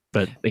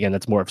 But again,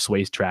 that's more of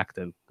Sway's track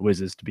than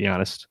Wiz's, to be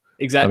honest.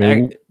 Exactly. I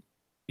mean,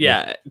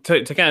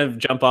 to kind of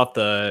jump off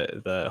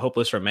the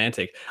Hopeless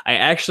Romantic, I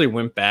actually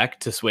went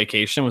back to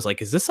Swaycation and was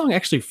like, is this song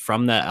actually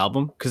from that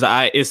album? Because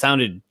it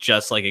sounded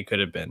just like it could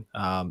have been.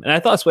 And I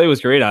thought Sway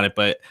was great on it,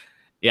 but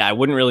yeah, I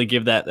wouldn't really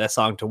give that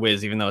song to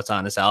Wiz, even though it's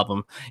on this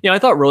album. You know, I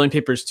thought Rolling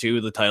Papers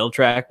 2, the title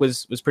track,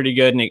 was pretty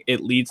good, and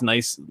it leads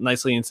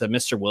nicely into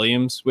Mr.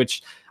 Williams,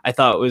 which I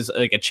thought was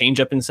like a change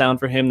up in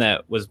sound for him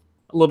that was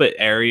a little bit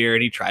airier,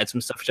 and he tried some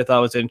stuff which I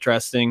thought was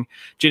interesting.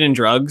 Gin and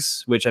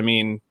Drugs, which, I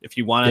mean, if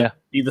you want to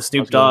be the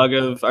Snoop Dogg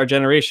of our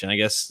generation, I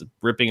guess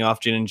ripping off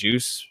Gin and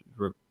Juice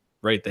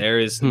right there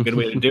is a good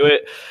way to do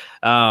it.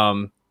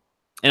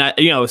 And I,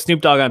 you know,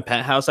 Snoop Dogg on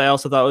Penthouse, I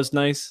also thought was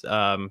nice.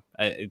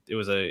 It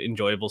was an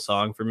enjoyable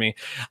song for me.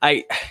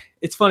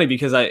 It's funny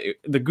because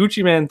the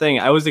Gucci Man thing,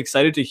 I was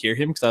excited to hear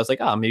him because I was like,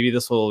 oh, maybe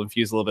this will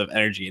infuse a little bit of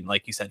energy. And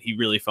like you said, he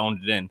really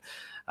phoned it in.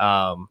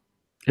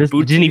 It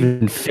didn't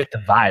even fit the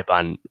vibe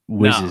on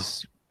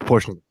Wiz's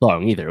portion of the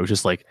song either. It was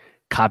just like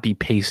copy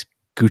paste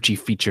Gucci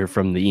feature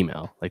from the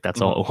email. Like,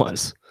 that's all it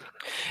was.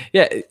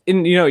 Yeah,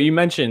 and you know, you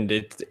mentioned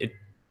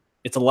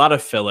it's a lot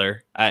of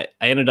filler. I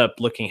ended up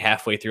looking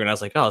halfway through and I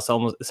was like,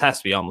 oh, this has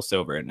to be almost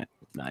over, and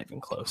not even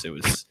close. It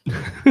was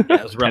it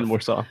was rough. 10 more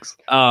songs.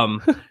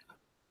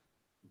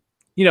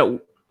 You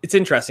know, it's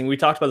interesting. We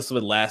talked about this a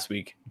little bit last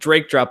week.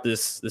 Drake dropped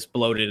this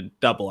bloated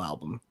double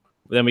album.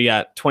 Then we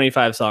got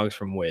 25 songs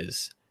from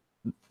Wiz.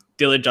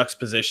 The other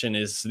juxtaposition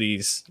is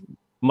these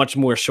much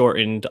more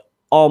shortened,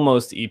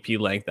 almost EP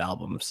length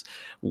albums.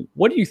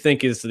 What do you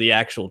think is the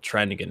actual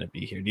trend going to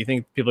be here? Do you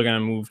think people are going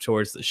to move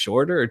towards the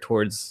shorter or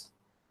towards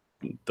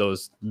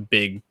those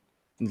big,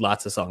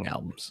 lots of song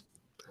albums?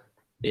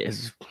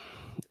 It's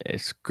a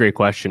great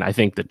question. I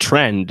think the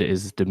trend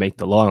is to make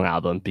the long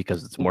album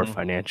because it's more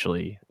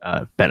financially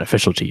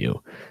beneficial to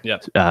you. Yeah,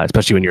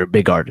 especially when you're a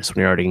big artist,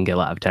 when you're already going to get a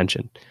lot of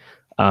attention.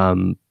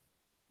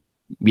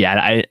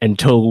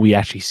 Until we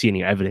actually see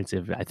any evidence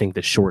of, I think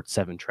the short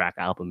 7-track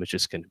album is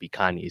just going to be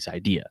Kanye's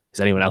idea.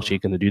 Is anyone else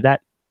going to do that?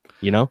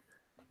 You know,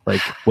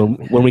 like when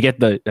we get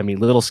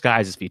Little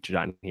Skies is featured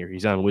on here.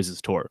 He's on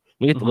Wiz's tour.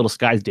 When we get the Little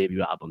Skies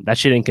debut album, that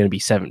shit ain't going to be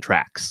 7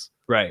 tracks.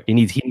 Right. He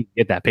needs to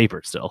get that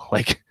paper still.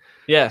 Like,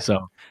 yeah.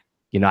 So,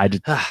 you know,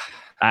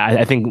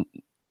 I think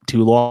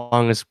too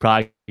long is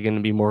probably going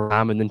to be more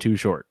common than too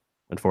short,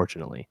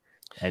 unfortunately.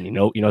 And you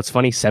know, it's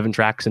funny, 7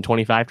 tracks and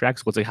 25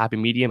 tracks. What's a happy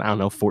medium? I don't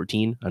know,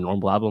 14, a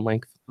normal album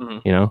length.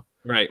 You know,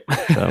 right?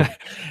 So,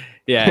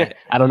 yeah,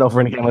 I don't know if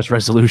we're gonna get much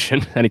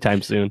resolution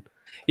anytime soon.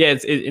 Yeah,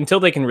 until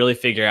they can really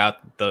figure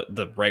out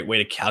the right way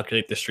to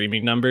calculate the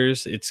streaming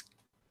numbers,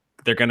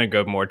 they're gonna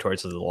go more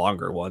towards the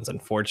longer ones,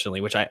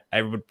 unfortunately. Which I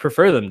would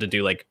prefer them to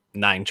do like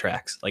 9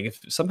 tracks. Like if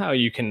somehow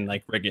you can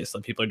like rig it so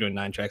people are doing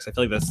 9 tracks, I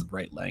feel like that's the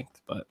right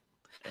length, but.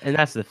 And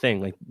that's the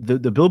thing, like the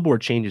Billboard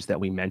changes that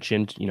we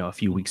mentioned, you know, a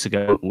few weeks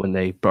ago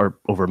or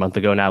over a month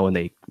ago now, when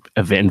they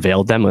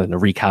unveiled them and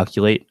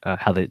recalculate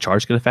how the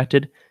charts get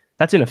affected.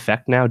 That's in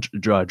effect now.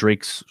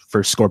 Drake's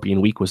first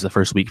Scorpion week was the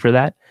first week for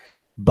that,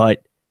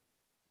 but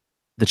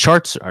the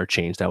charts are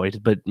changed that way.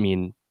 But I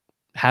mean,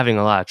 having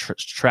a lot of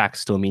tracks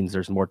still means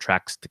there's more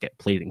tracks to get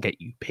played and get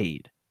you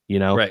paid. You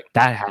know, right?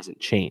 That hasn't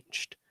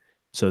changed,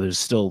 so there's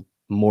still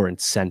more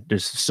incentive.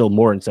 There's still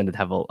more incentive to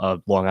have a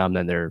long album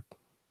than there.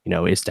 You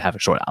know, is to have a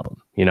short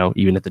album, you know,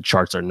 even if the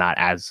charts are not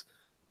as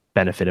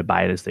benefited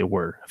by it as they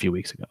were a few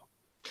weeks ago.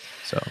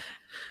 So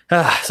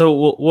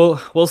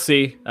we'll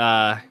see.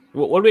 What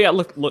do we got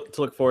to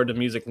look forward to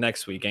music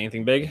next week?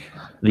 Anything big?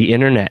 The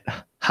Internet,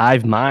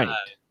 Hive Mind,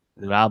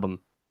 new album.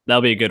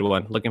 That'll be a good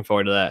one. Looking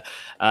forward to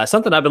that.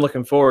 Something I've been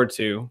looking forward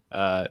to,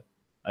 I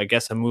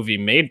guess a movie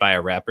made by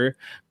a rapper,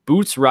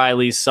 Boots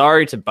Riley's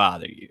Sorry to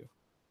Bother You,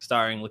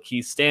 starring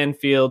Lakeith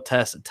Stanfield,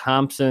 Tessa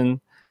Thompson.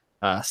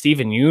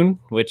 Stephen Yoon,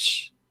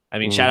 which I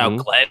mean, shout out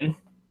Glenn for The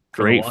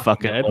Great Walking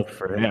fucking Dead. look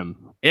for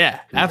him. Yeah,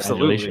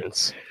 absolutely.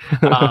 Congratulations.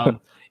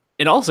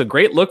 And also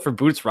great look for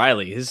Boots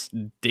Riley, his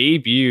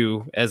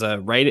debut as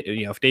a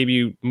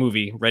debut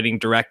movie writing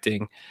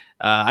directing.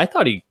 I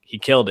thought he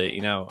killed it.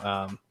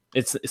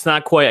 It's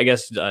not quite, I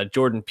guess,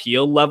 Jordan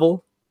Peele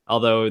level,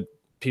 although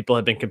people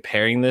have been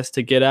comparing this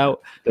to Get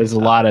Out. There's a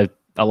lot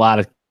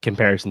of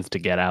comparisons to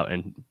Get Out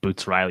and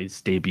Boots Riley's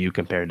debut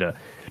compared to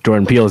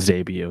Jordan Peele's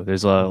debut.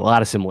 There's a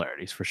lot of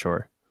similarities for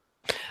sure.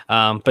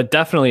 But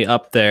definitely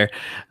up there.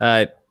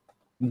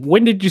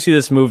 When did you see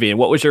this movie, and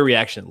what was your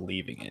reaction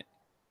leaving it?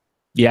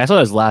 Yeah, I saw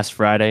this last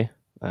Friday.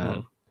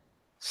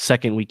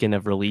 Second weekend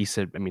of release.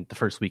 I mean, the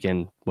first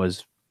weekend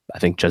was, I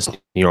think, just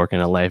New York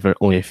and LA, but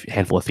only a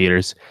handful of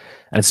theaters.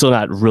 And it's still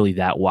not really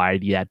that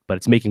wide yet, but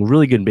it's making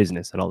really good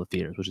business at all the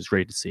theaters, which is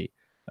great to see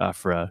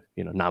for a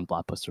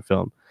non-blockbuster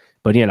film.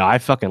 But I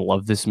fucking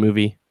love this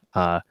movie.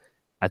 I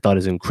thought it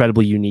was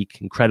incredibly unique,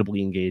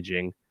 incredibly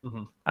engaging,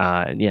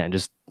 and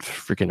just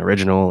freaking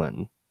original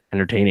and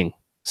entertaining,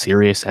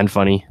 serious and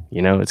funny.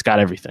 It's got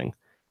everything,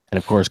 and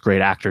of course,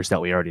 great actors that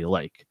we already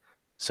like.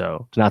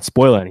 So to not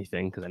spoil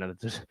anything, because I know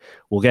that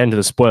we'll get into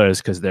the spoilers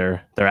because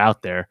they're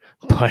out there.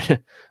 But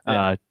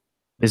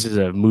this is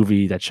a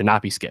movie that should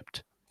not be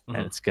skipped, and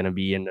it's going to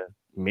be in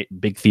a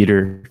big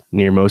theater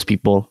near most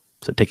people.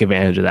 So take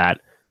advantage of that,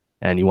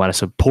 and you want to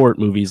support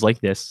movies like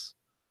this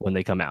when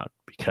they come out,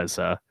 because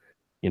this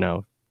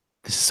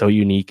is so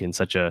unique and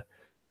such a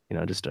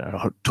just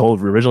a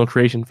total original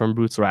creation from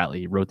Boots Riley.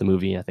 He wrote the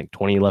movie, I think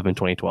 2011,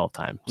 2012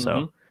 time.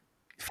 So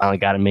he finally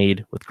got it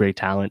made with great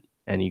talent.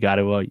 And you got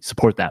to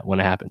support that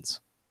when it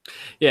happens.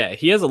 Yeah,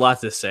 he has a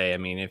lot to say. I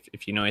mean,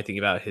 if you know anything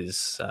about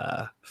his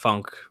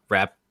funk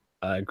rap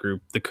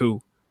group, The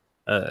Coup,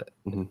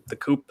 The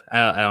Coop.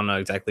 I don't know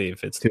exactly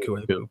if it's The Coup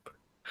or The Coop.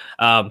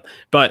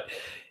 But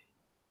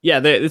yeah,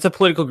 it's a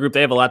political group.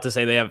 They have a lot to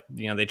say. They have,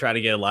 they try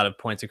to get a lot of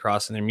points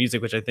across in their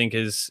music, which I think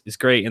is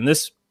great. And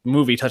this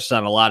movie touched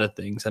on a lot of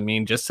things. I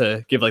mean, just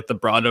to give like the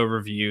broad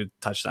overview,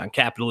 touched on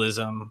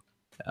capitalism,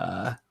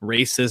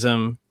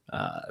 racism,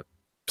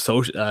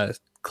 social.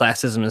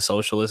 Classism and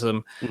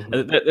socialism.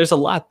 There's a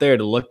lot there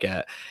to look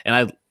at,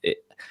 and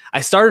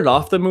I started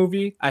off the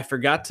movie. I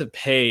forgot to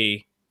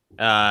pay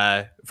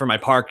for my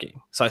parking,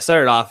 so I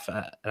started off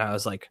and I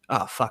was like,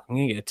 "Oh fuck, I'm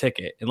gonna get a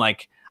ticket." And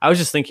like I was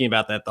just thinking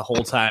about that the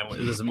whole time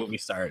when this movie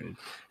started, and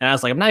I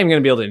was like, "I'm not even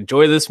gonna be able to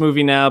enjoy this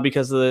movie now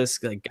because of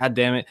this." Like, god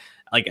damn it!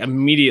 Like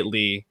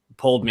immediately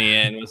pulled me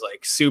in. It was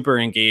like super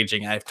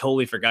engaging. I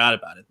totally forgot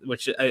about it,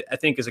 which I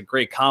think is a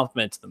great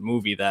compliment to the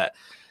movie that.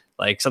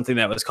 Like something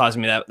that was causing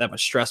me that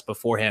much stress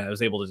beforehand, I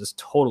was able to just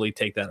totally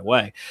take that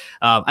away.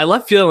 I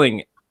left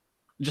feeling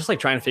just like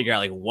trying to figure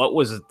out like what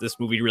was this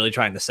movie really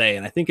trying to say,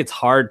 and I think it's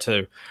hard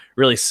to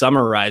really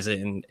summarize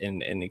it and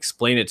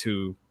explain it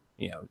to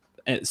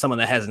someone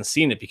that hasn't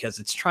seen it because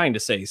it's trying to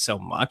say so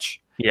much.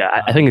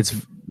 Yeah, I think it's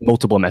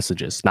multiple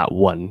messages, not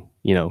one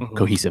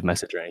cohesive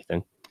message or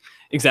anything.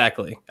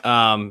 Exactly.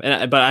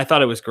 But I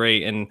thought it was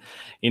great, and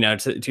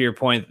to your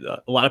point,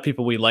 a lot of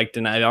people we liked,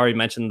 and I already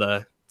mentioned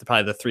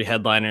probably the three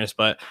headliners,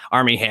 but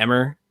Armie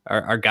Hammer,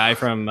 our guy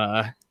from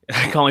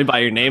Call Me by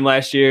Your Name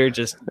last year,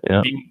 just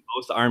being the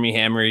most Armie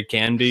Hammer he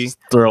can be, just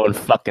throwing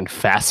fucking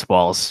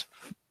fastballs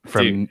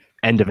from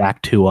end of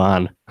Act 2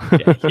 on.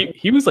 Yeah,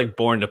 he was like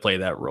born to play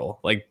that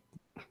role. Like,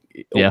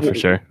 yeah, for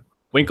sure.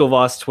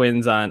 Winklevoss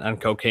twins on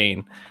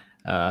cocaine,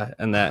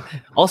 and that.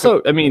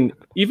 Also, I mean,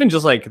 even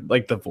just like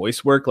the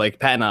voice work, like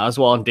Patton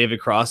Oswalt and David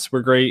Cross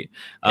were great.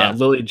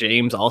 Lily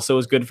James also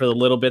was good for the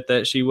little bit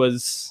that she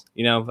was,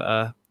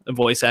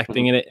 voice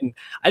acting in it. And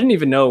I didn't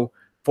even know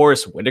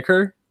Forrest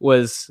Whitaker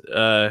was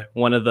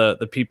one of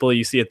the people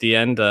you see at the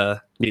end. I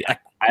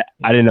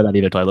didn't know that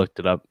either until I looked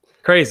it up.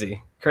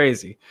 Crazy.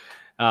 We're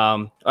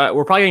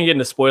probably gonna get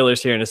into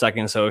spoilers here in a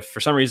second, so if for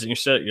some reason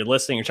you're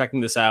listening or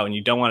checking this out and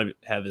you don't want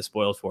to have this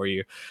spoiled for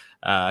you,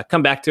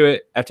 come back to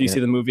it after you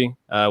see the movie.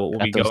 We'll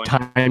be going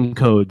time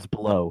codes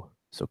below,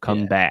 so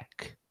come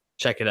back,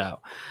 check it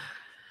out.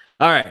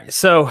 All right,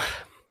 so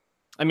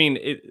I mean,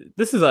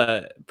 this is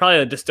probably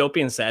a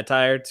dystopian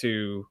satire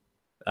to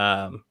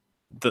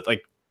the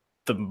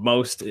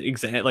most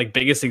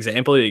biggest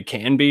example it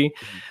can be.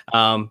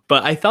 But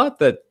I thought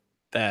that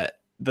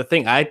the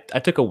thing I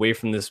took away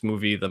from this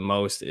movie the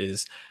most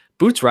is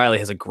Boots Riley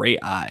has a great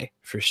eye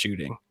for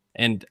shooting,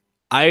 and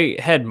I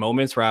had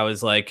moments where I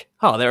was like,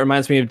 "Oh, that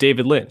reminds me of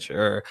David Lynch,"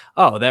 or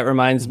 "Oh, that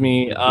reminds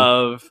me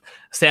of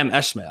Sam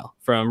Esmail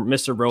from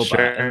Mr. Robot."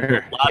 Sure.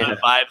 A lot of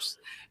vibes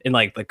in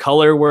like the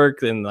color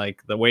work and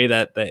like the way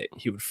that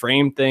he would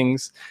frame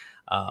things,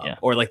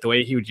 or like the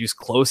way he would use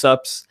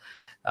close-ups.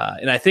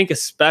 And I think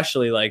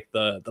especially like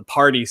the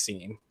party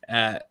scene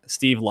at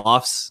Steve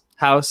Loft's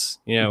house,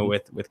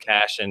 with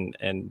Cash and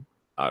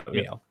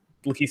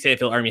Lakeith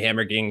Stanfield, Armie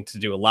Hammer getting to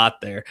do a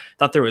lot there.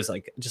 Thought there was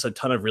like just a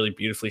ton of really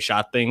beautifully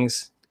shot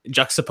things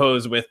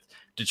juxtaposed with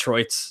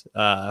Detroit's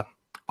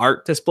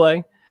art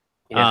display.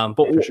 But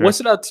what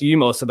stood out to you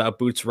most about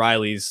Boots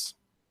Riley's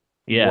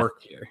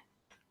work here?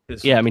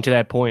 Yeah, I mean, to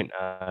that point,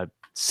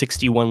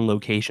 61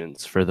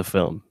 locations for the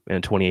film in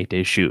a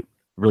 28-day shoot.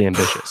 Really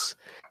ambitious.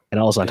 And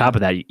also on top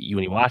of that,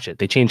 when you watch it,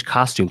 they change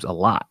costumes a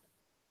lot,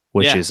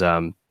 which is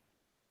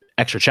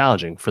extra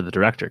challenging for the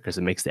director because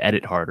it makes the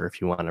edit harder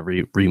if you want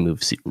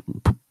to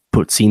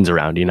put scenes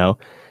around, you know?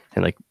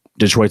 And like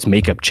Detroit's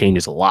makeup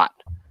changes a lot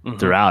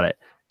throughout it.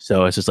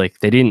 So it's just like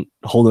they didn't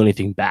hold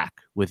anything back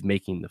with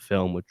making the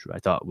film, which I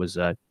thought was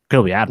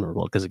incredibly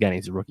admirable because, again,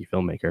 he's a rookie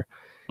filmmaker.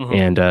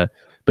 And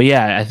but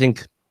yeah, I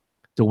think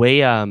the way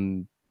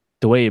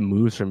it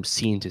moves from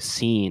scene to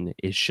scene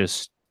is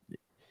just,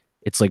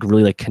 it's like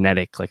really like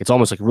kinetic, like it's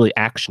almost like really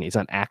actiony. It's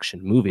not an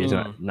action movie, it's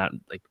not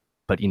like,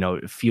 but you know,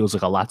 it feels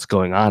like a lot's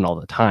going on all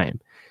the time.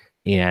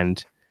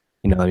 And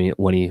you know, I mean,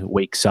 when he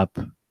wakes up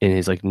in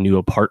his like new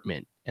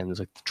apartment and there's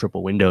like the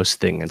triple windows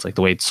thing, and it's like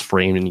the way it's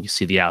framed and you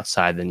see the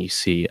outside, then you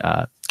see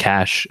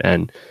Cash,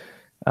 and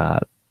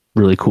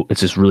really cool.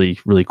 It's just really,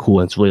 really cool.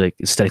 And it's really like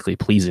aesthetically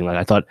pleasing. Like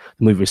I thought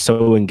the movie was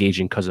so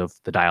engaging because of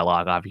the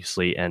dialogue,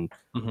 obviously, and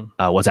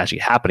what's actually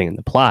happening in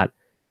the plot,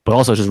 but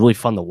also it's just really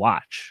fun to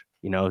watch.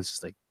 You know, it's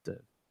just like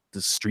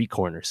the street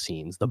corner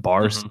scenes, the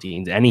bar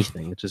scenes,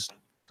 anything. It's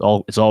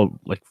all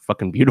like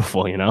fucking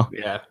beautiful, you know?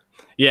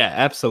 Yeah,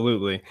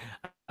 absolutely.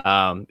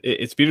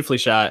 It's beautifully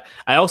shot.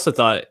 I also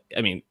thought,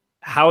 I mean,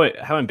 how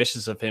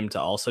ambitious of him to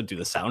also do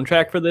the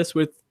soundtrack for this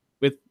with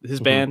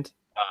his band,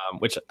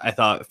 which I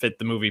thought fit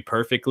the movie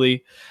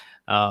perfectly.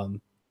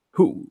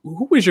 Who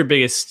was your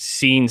biggest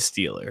scene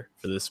stealer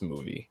for this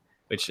movie?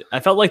 Which I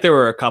felt like there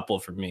were a couple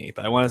for me,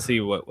 but I want to see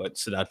what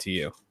stood out to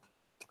you.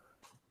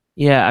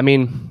 Yeah, I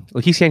mean,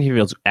 Lakeith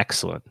Stanfield's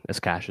excellent as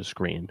Cassius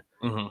Green.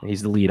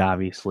 He's the lead,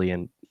 obviously,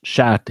 and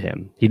shout out to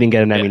him. He didn't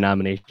get an Emmy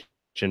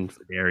nomination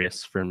for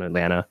Darius from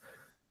Atlanta,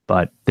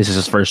 but this is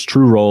his first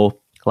true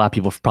role. A lot of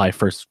people probably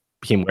first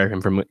became aware of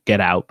him from Get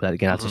Out, but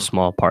again, that's a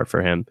small part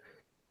for him.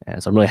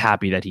 And so I'm really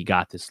happy that he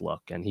got this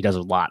look, and he does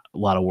a lot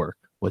of work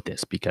with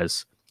this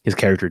because his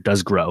character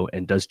does grow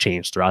and does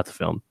change throughout the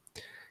film.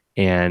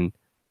 And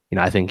you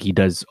know, I think he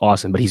does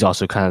awesome, but he's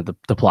also kind of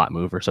the plot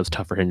mover, so it's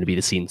tough for him to be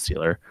the scene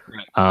stealer.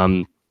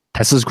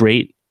 Tessa's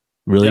great,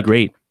 really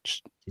great.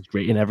 She's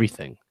great in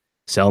everything.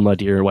 Selma,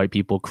 Dear White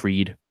People,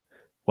 Creed,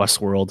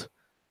 Westworld,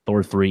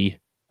 Thor 3,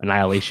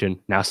 Annihilation,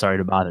 Now Sorry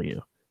to Bother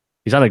You.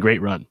 He's on a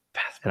great run,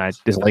 and I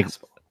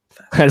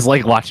just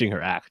like watching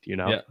her act, you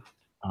know?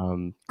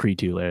 Creed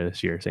 2 later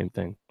this year, same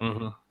thing.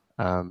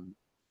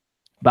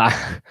 But,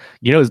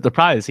 you know, the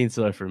probably the scene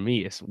stealer for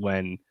me is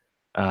when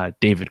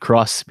David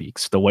Cross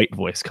speaks, the white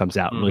voice comes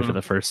out really for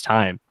the first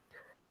time,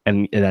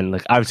 and then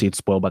like obviously it's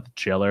spoiled by the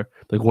trailer.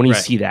 Like when you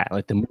see that,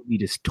 like the movie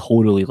just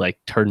totally like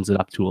turns it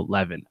up to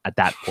 11 at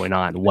that point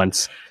on,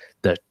 once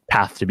the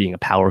path to being a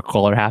power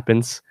caller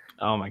happens.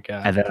 Oh my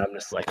god! And then I'm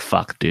just like,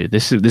 fuck, dude,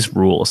 this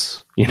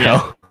rules, you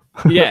know?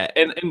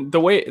 And the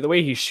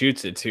way he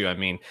shoots it too. I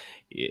mean,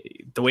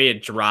 the way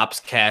it drops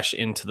Cash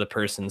into the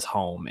person's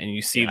home, and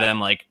you see them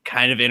like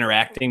kind of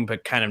interacting,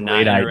 but kind of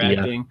not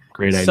interacting.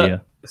 Great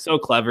idea. So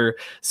clever.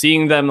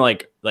 Seeing them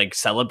like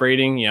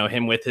celebrating, you know,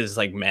 him with his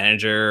like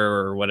manager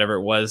or whatever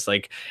it was,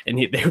 like, and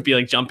they would be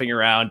like jumping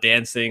around,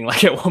 dancing.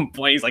 Like at one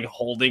point, he's like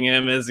holding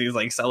him as he's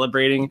like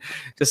celebrating,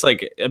 just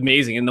like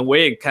amazing. And the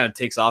way it kind of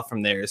takes off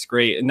from there is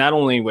great. And not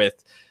only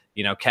with,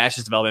 you know,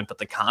 Cash's development, but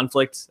the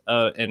conflict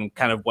and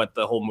kind of what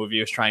the whole movie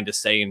was trying to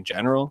say in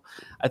general,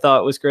 I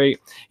thought was great.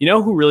 You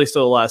know who really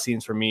stole a lot of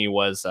scenes for me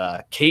was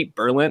Kate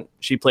Berlant.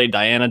 She played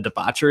Diana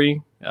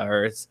Debauchery,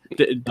 or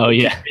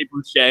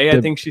Debauchee, I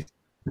think she.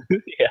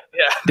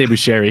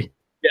 Debauchery.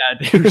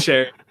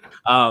 Debauchery.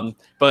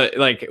 But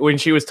like when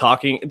she was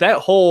talking, that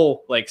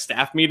whole like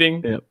staff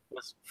meeting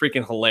was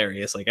freaking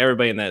hilarious. Like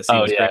everybody in that scene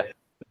was great.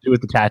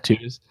 With the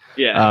tattoos.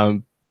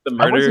 The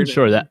murder. I wasn't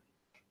sure that.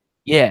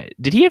 Yeah,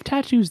 did he have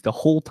tattoos the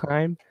whole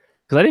time?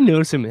 Because I didn't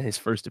notice him in his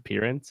first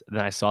appearance. And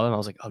then I saw them. I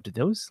was like, oh, did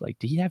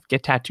he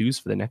get tattoos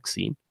for the next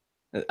scene?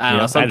 I don't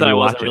know, something I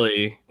wasn't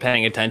really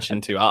paying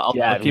attention to. I'll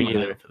keep an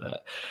eye for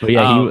that. But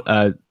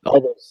yeah,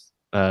 all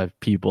those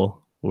people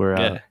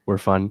were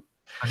fun.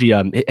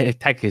 Actually,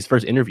 his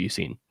first interview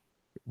scene,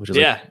 which is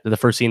like the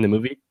first scene in the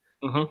movie.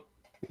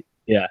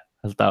 Yeah,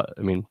 I thought.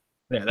 I mean,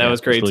 that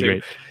was great really too.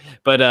 Great.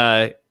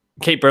 But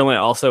Kate Berlant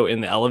also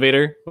in the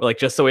elevator, like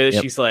just the way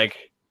that she's like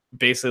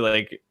basically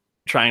like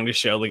trying to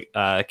show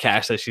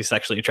Cash that she's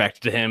sexually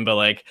attracted to him, but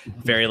like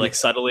very like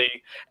subtly.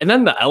 And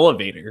then the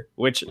elevator,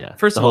 which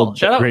first of all,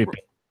 shout out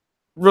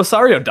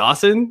Rosario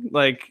Dawson,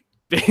 like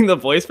being the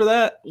voice for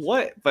that.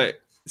 What? But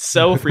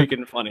so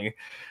freaking funny.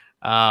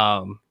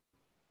 And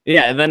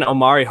then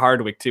Omari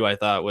Hardwick too, I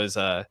thought was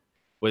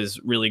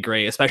really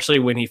great, especially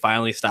when he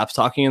finally stops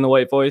talking in the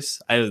white voice.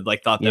 I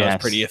like thought that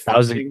was pretty effective. That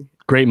was a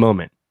great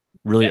moment.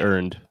 Really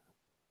earned.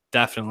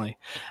 Definitely.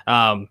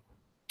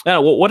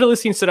 What other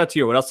scenes stood out to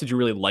you? What else did you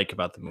really like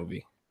about the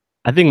movie?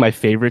 I think my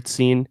favorite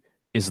scene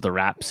is the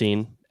rap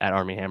scene at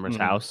Armie Hammer's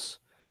house,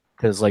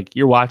 because like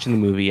you're watching the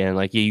movie and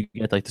like you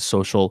get like the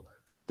social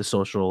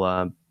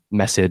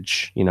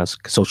message, you know,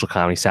 social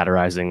comedy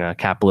satirizing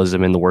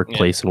capitalism in the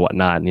workplace and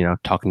whatnot, and, you know,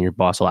 talking to your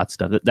boss, all that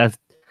stuff.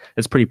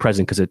 That's pretty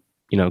present because it,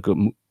 you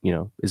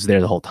know, is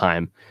there the whole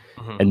time.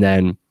 And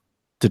then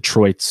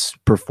Detroit's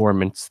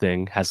performance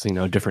thing has, you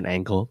know, a different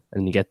angle,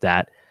 and you get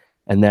that.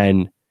 And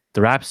then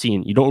the rap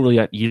scene, you don't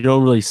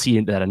really see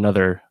that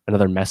another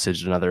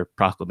message, another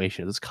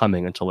proclamation is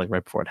coming until like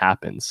right before it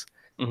happens.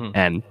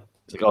 And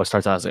it's like, oh, it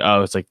starts out as like,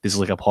 oh, it's like this is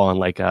like a Paul and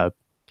like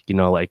you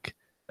know, like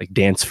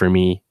Dance for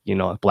Me, you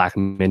know, like black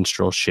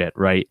minstrel shit,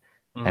 right?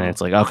 And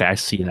it's like, okay, I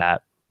see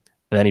that.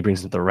 And then he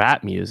brings in the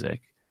rap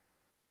music,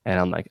 and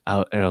I'm like,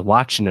 and I'm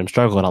watching him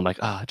struggle, and I'm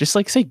like, just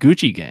like say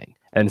Gucci Gang.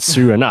 And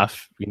sure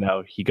enough, you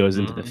know, he goes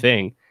into the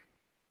thing,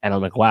 and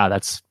I'm like, wow,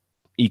 that's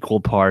equal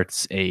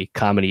parts a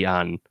comedy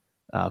on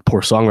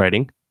poor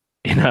songwriting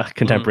in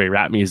contemporary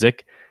rap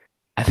music.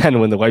 And then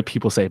when the white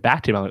people say it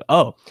back to him, I'm like,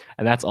 oh,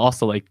 and that's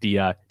also like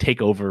the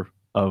takeover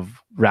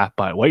of rap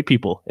by white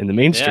people in the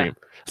mainstream.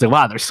 Yeah. It's like,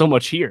 wow, there's so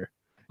much here,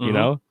 you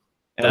know?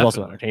 And it was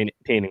also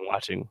entertaining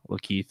watching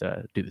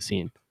Lakeith do the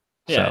scene.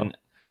 Yeah, so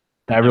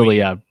that really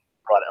brought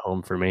it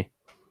home for me.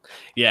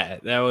 Yeah,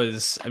 that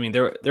was, I mean,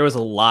 there was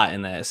a lot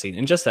in that scene.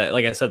 And just that,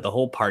 like I said, the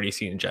whole party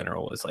scene in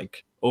general was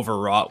like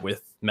overwrought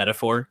with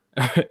metaphor,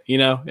 you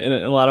know, in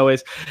a lot of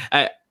ways.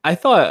 I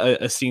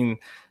thought a scene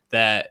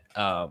that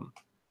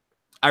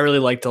I really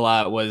liked a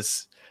lot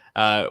was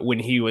when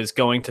he was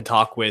going to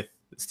talk with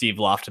Steve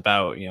Loft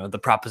about, you know, the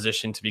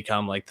proposition to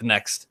become like the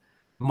next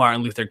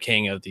Martin Luther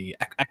King of the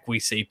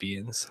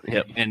Equisapiens.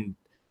 Yep. And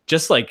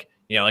just like,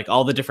 you know, like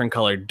all the different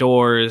colored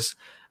doors,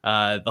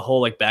 the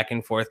whole like back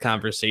and forth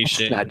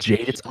conversation. It's not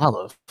jade, it's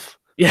olive.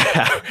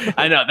 Yeah,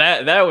 I know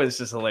that was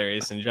just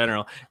hilarious in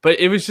general. But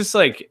it was just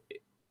like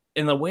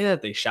in the way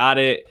that they shot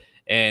it,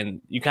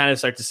 and you kind of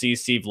start to see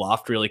Steve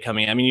Loft really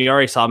coming. I mean, you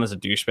already saw him as a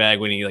douchebag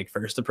when he like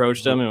first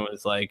approached him and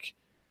was like,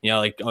 you know,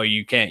 like, oh,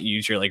 you can't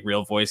use your like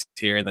real voice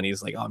here. And then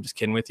he's like, oh, I'm just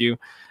kidding with you.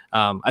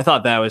 I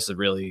thought that was a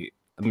really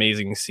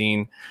amazing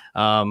scene.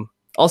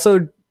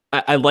 Also,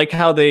 I like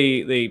how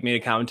they made a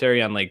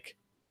commentary on like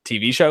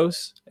TV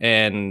shows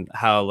and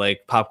how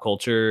like pop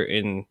culture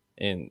in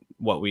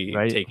what we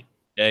take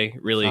today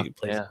really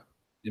plays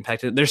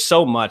impacted. There's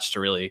so much to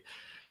really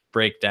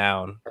break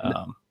down.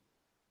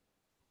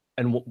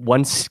 And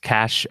once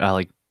Cash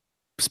like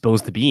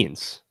spills the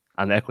beans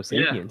on the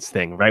Equisapiens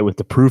thing, right, with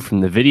the proof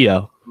from the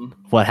video,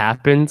 what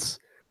happens?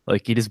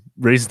 Like he just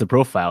raises the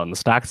profile and the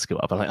stocks go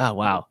up. I'm like, oh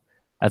wow,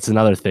 that's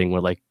another thing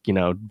where like, you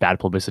know, bad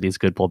publicity is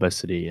good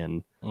publicity,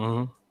 and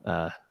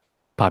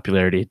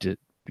popularity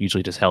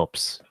usually just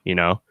helps, you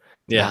know.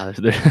 Yeah,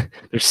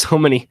 there's so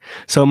many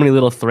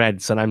little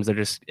threads. Sometimes they're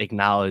just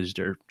acknowledged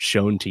or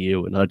shown to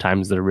you, and other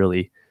times they're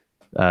really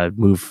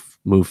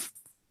move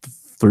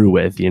through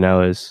with, you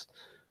know, is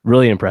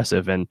really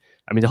impressive. And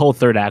I mean, the whole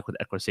third act with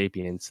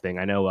Equisapiens thing,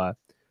 I know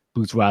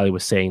Boots Riley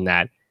was saying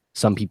that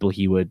some people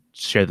he would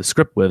share the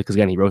script with, because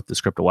again, he wrote the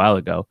script a while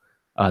ago,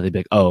 they'd be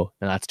like, oh,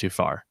 no, that's too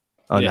far.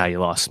 Oh, now you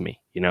lost me,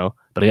 you know?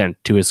 But again,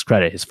 to his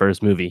credit, his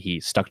first movie,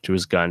 he stuck to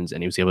his guns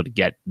and he was able to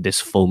get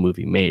this full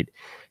movie made.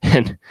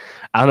 And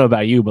I don't know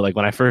about you, but like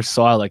when I first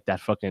saw like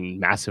that fucking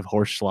massive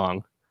horse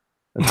schlong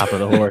on top of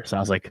the horse, I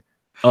was like,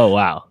 oh,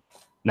 wow.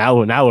 Now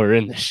we're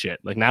in this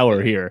shit. Like now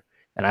we're here.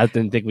 And I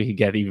didn't think we could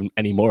get even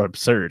any more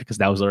absurd, because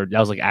that was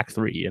like Act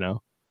 3, you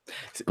know?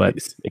 But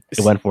it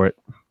went for it.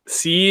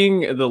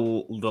 Seeing the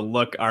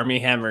look Armie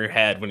Hammer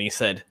had when he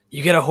said,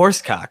 you get a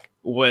horse cock,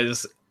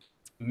 was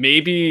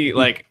maybe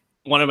like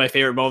one of my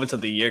favorite moments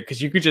of the year,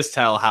 because you could just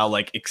tell how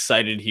like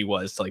excited he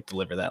was to like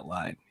deliver that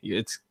line.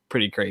 It's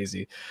pretty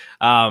crazy.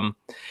 The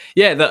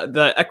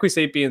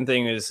Equisapien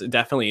thing is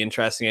definitely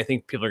interesting. I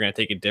think people are going to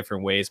take it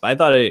different ways, but I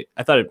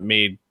thought it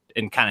made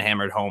and kind of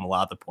hammered home a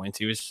lot of the points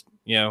he was,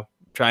 you know,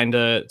 trying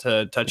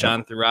to touch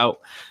on throughout.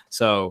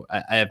 So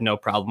I have no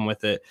problem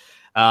with it.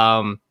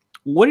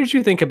 What did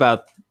you think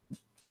about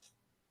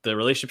the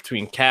relationship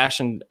between Cash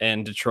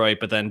and Detroit,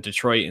 but then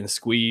Detroit and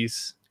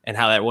Squeeze, and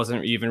how that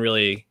wasn't even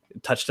really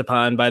touched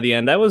upon by the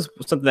end? That was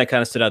something that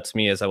kind of stood out to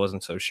me, as I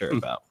wasn't so sure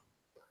about.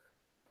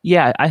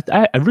 Yeah,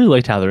 I really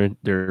liked how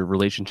their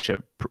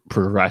relationship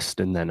progressed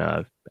and then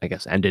I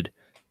guess ended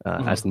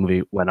as the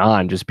movie went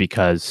on, just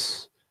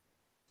because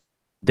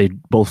they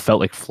both felt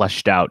like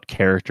fleshed out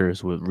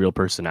characters with real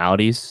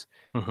personalities,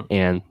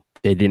 and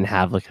they didn't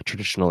have like a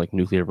traditional like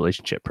nuclear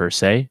relationship per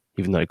se,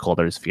 even though he called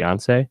her his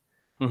fiance.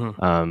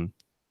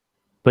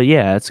 But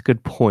yeah, that's a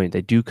good point.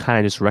 They do kind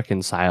of just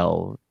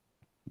reconcile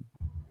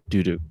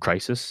due to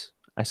crisis,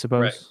 I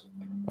suppose.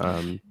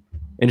 Right.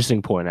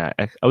 Interesting point.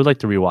 I would like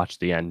to rewatch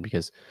the end,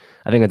 because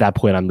I think at that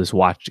point I'm just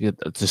watching it.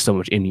 It's just so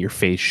much in your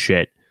face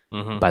shit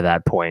by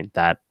that point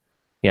that,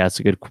 yeah, it's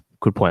a good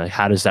point. Like,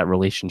 how does that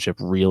relationship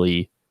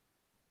really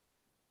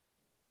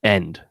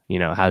end? You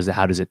know, how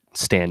does it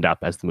stand up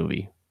as the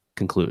movie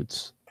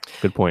concludes?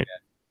 Good point.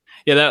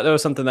 Yeah, that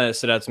was something that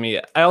stood out to me.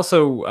 I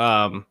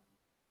also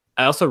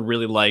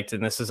really liked,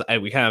 and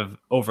we kind of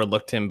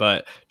overlooked him,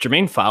 but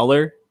Jermaine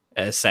Fowler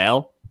as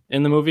Sal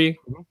in the movie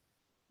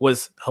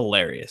was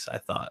hilarious. I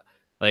thought,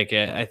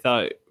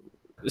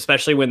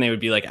 especially when they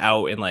would be like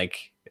out and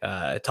like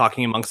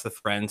talking amongst the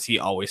friends, he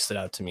always stood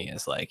out to me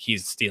as like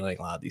he's stealing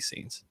a lot of these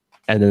scenes.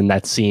 And then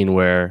that scene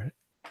where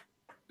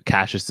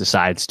Cassius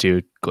decides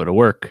to go to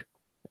work,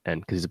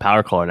 and because he's a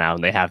power caller now,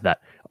 and they have that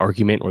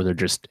argument where they're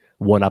just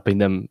one-upping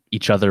them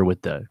each other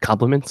with the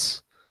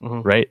compliments,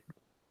 right?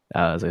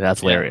 I was like, that's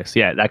hilarious.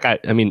 Yeah, that guy.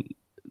 I mean,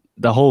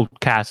 the whole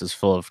cast is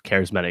full of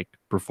charismatic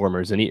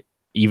performers, and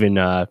even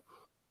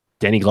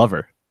Danny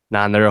Glover,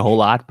 not in there a whole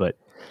lot, but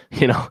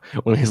you know,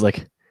 when he's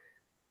like,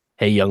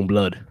 "Hey, young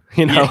blood,"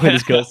 you know, it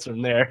just goes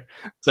from there.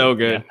 So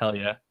good. Yeah, hell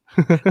yeah.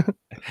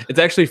 It's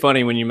actually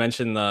funny when you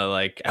mention the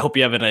like, I hope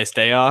you have a nice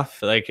day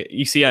off. Like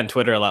you see on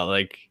Twitter a lot,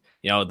 like,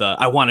 you know, the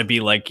I want to be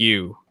like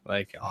you.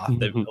 Like, oh,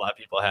 that a lot of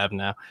people have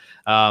now.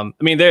 I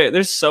mean,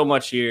 there's so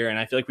much here, and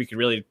I feel like we could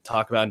really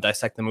talk about and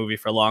dissect the movie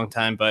for a long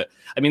time. But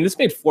I mean, this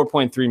made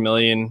 4.3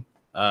 million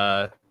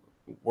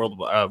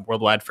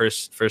worldwide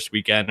first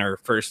weekend, or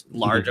first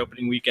large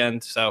opening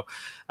weekend. So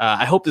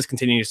I hope this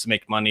continues to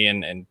make money,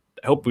 and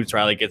I hope Boots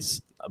Riley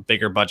gets a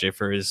bigger budget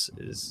for his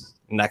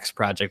next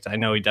project. I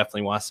know he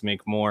definitely wants to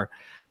make more.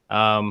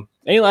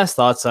 Any last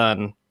thoughts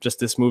on just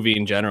this movie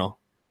in general?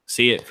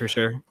 See it for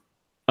sure.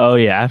 Oh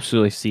yeah,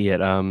 absolutely see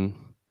it.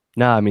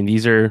 No, I mean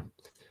these are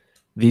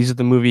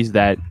the movies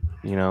that,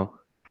 you know,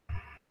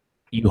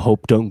 you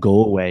hope don't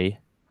go away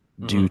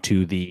due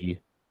to the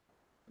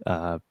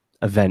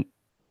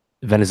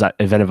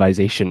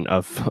eventivization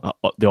of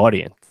the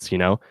audience. You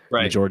know,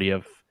 Right. Majority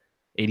of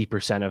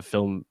 80% of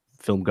film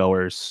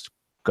goers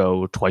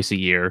go twice a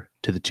year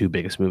to the two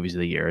biggest movies of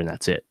the year, and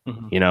that's it.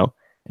 You know,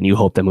 and you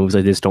hope that movies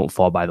like this don't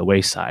fall by the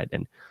wayside.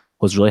 And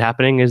what's really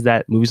happening is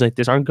that movies like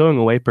this aren't going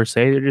away per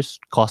se; they're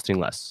just costing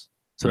less,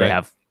 so they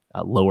have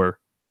a lower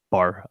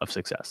bar of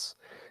success,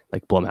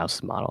 like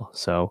Blumhouse's model.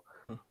 So,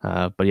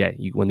 but yeah,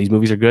 when these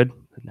movies are good,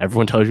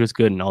 everyone tells you it's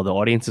good, and all the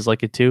audiences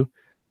like it too.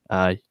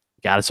 You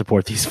gotta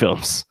support these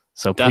films.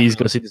 So please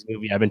go see this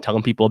movie. I've been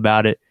telling people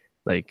about it.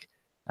 Like,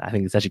 I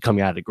think it's actually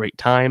coming out at a great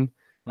time,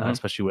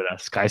 especially with a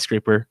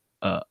Skyscraper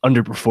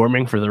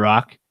underperforming for The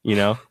Rock. You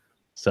know,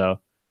 so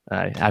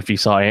after you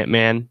saw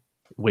Ant-Man,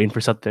 waiting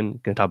for something.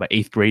 Gonna talk about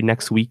 8th Grade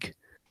next week.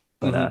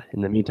 But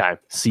in the meantime,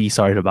 see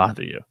Sorry to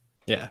Bother You.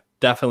 Yeah,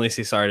 definitely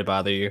see Sorry to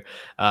Bother You.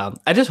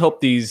 I just hope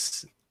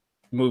these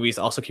movies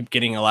also keep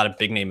getting a lot of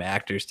big name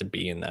actors to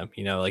be in them.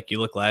 You know, like you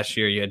look last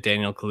year, you had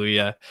Daniel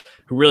Kaluuya,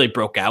 who really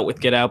broke out with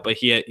Get Out, but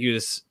he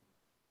was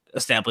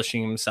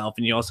establishing himself,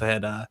 and you also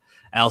had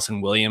Allison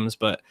Williams.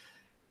 But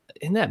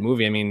in that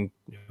movie, I mean,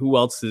 who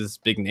else is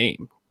big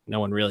name? No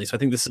one really. So I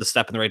think this is a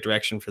step in the right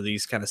direction for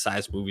these kind of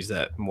size movies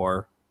that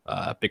more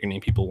bigger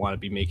name people want to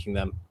be making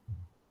them.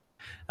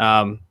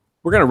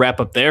 We're gonna wrap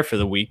up there for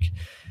the week.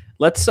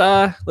 Let's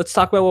talk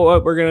about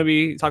what we're gonna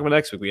be talking about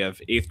next week. We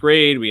have 8th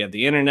Grade. We have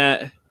the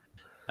internet.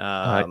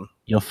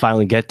 You'll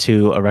finally get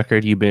to a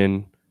record you've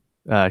been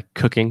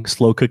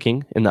slow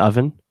cooking in the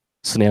oven.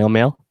 Snail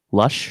Mail,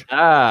 Lush.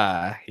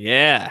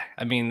 Yeah.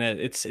 I mean,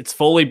 it's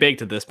fully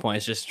baked at this point.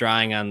 It's just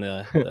drying on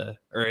the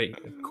or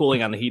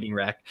cooling on the heating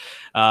rack.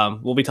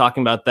 We'll be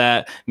talking about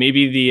that.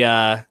 Maybe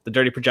the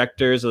Dirty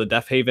Projectors or the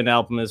Deaf Haven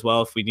album as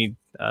well, if we need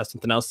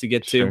something else to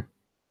get to.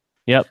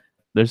 Yep.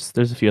 There's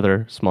a few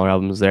other smaller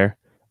albums there.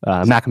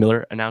 Mac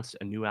Miller announced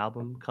a new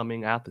album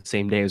coming out the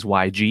same day as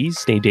YG's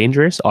Stay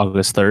Dangerous,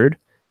 August 3rd.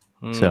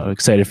 So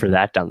excited for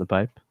that down the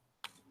pipe.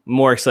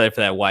 More excited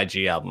for that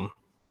YG album.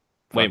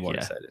 Way more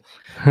excited.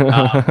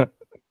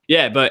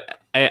 Yeah,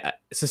 but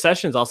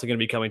Secession is also going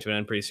to be coming to an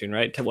end pretty soon,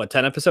 right?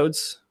 10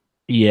 episodes?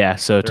 Yeah,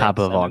 so top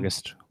of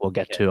August, we'll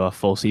get to a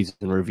full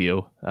season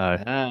review.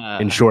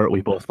 In short, we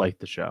both like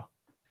the show.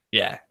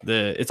 Yeah,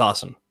 it's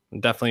awesome.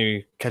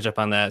 Definitely catch up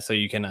on that so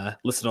you can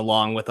listen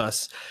along with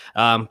us.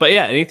 But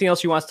yeah, anything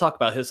else you want to talk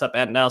about, hit us up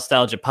at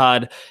Nowstalgia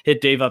Pod.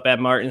 Hit Dave up at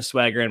Martin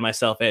Swagger and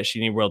myself at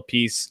Sheeny World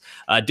Peace.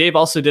 Dave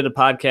also did a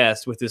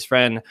podcast with his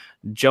friend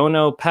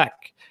Jono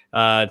Peck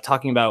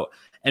talking about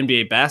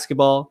NBA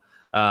basketball.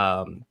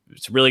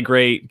 It's really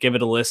great. Give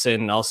it a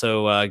listen.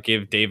 Also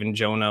give Dave and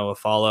Jono a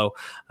follow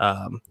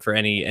for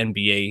any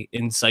NBA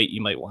insight you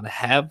might want to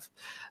have.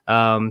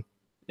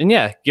 And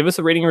yeah, give us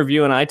a rating and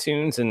review on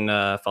iTunes, and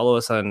follow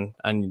us on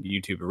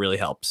YouTube. It really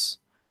helps.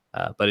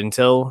 But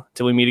until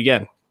we meet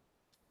again,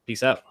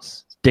 peace out.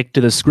 Stick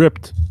to the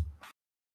script.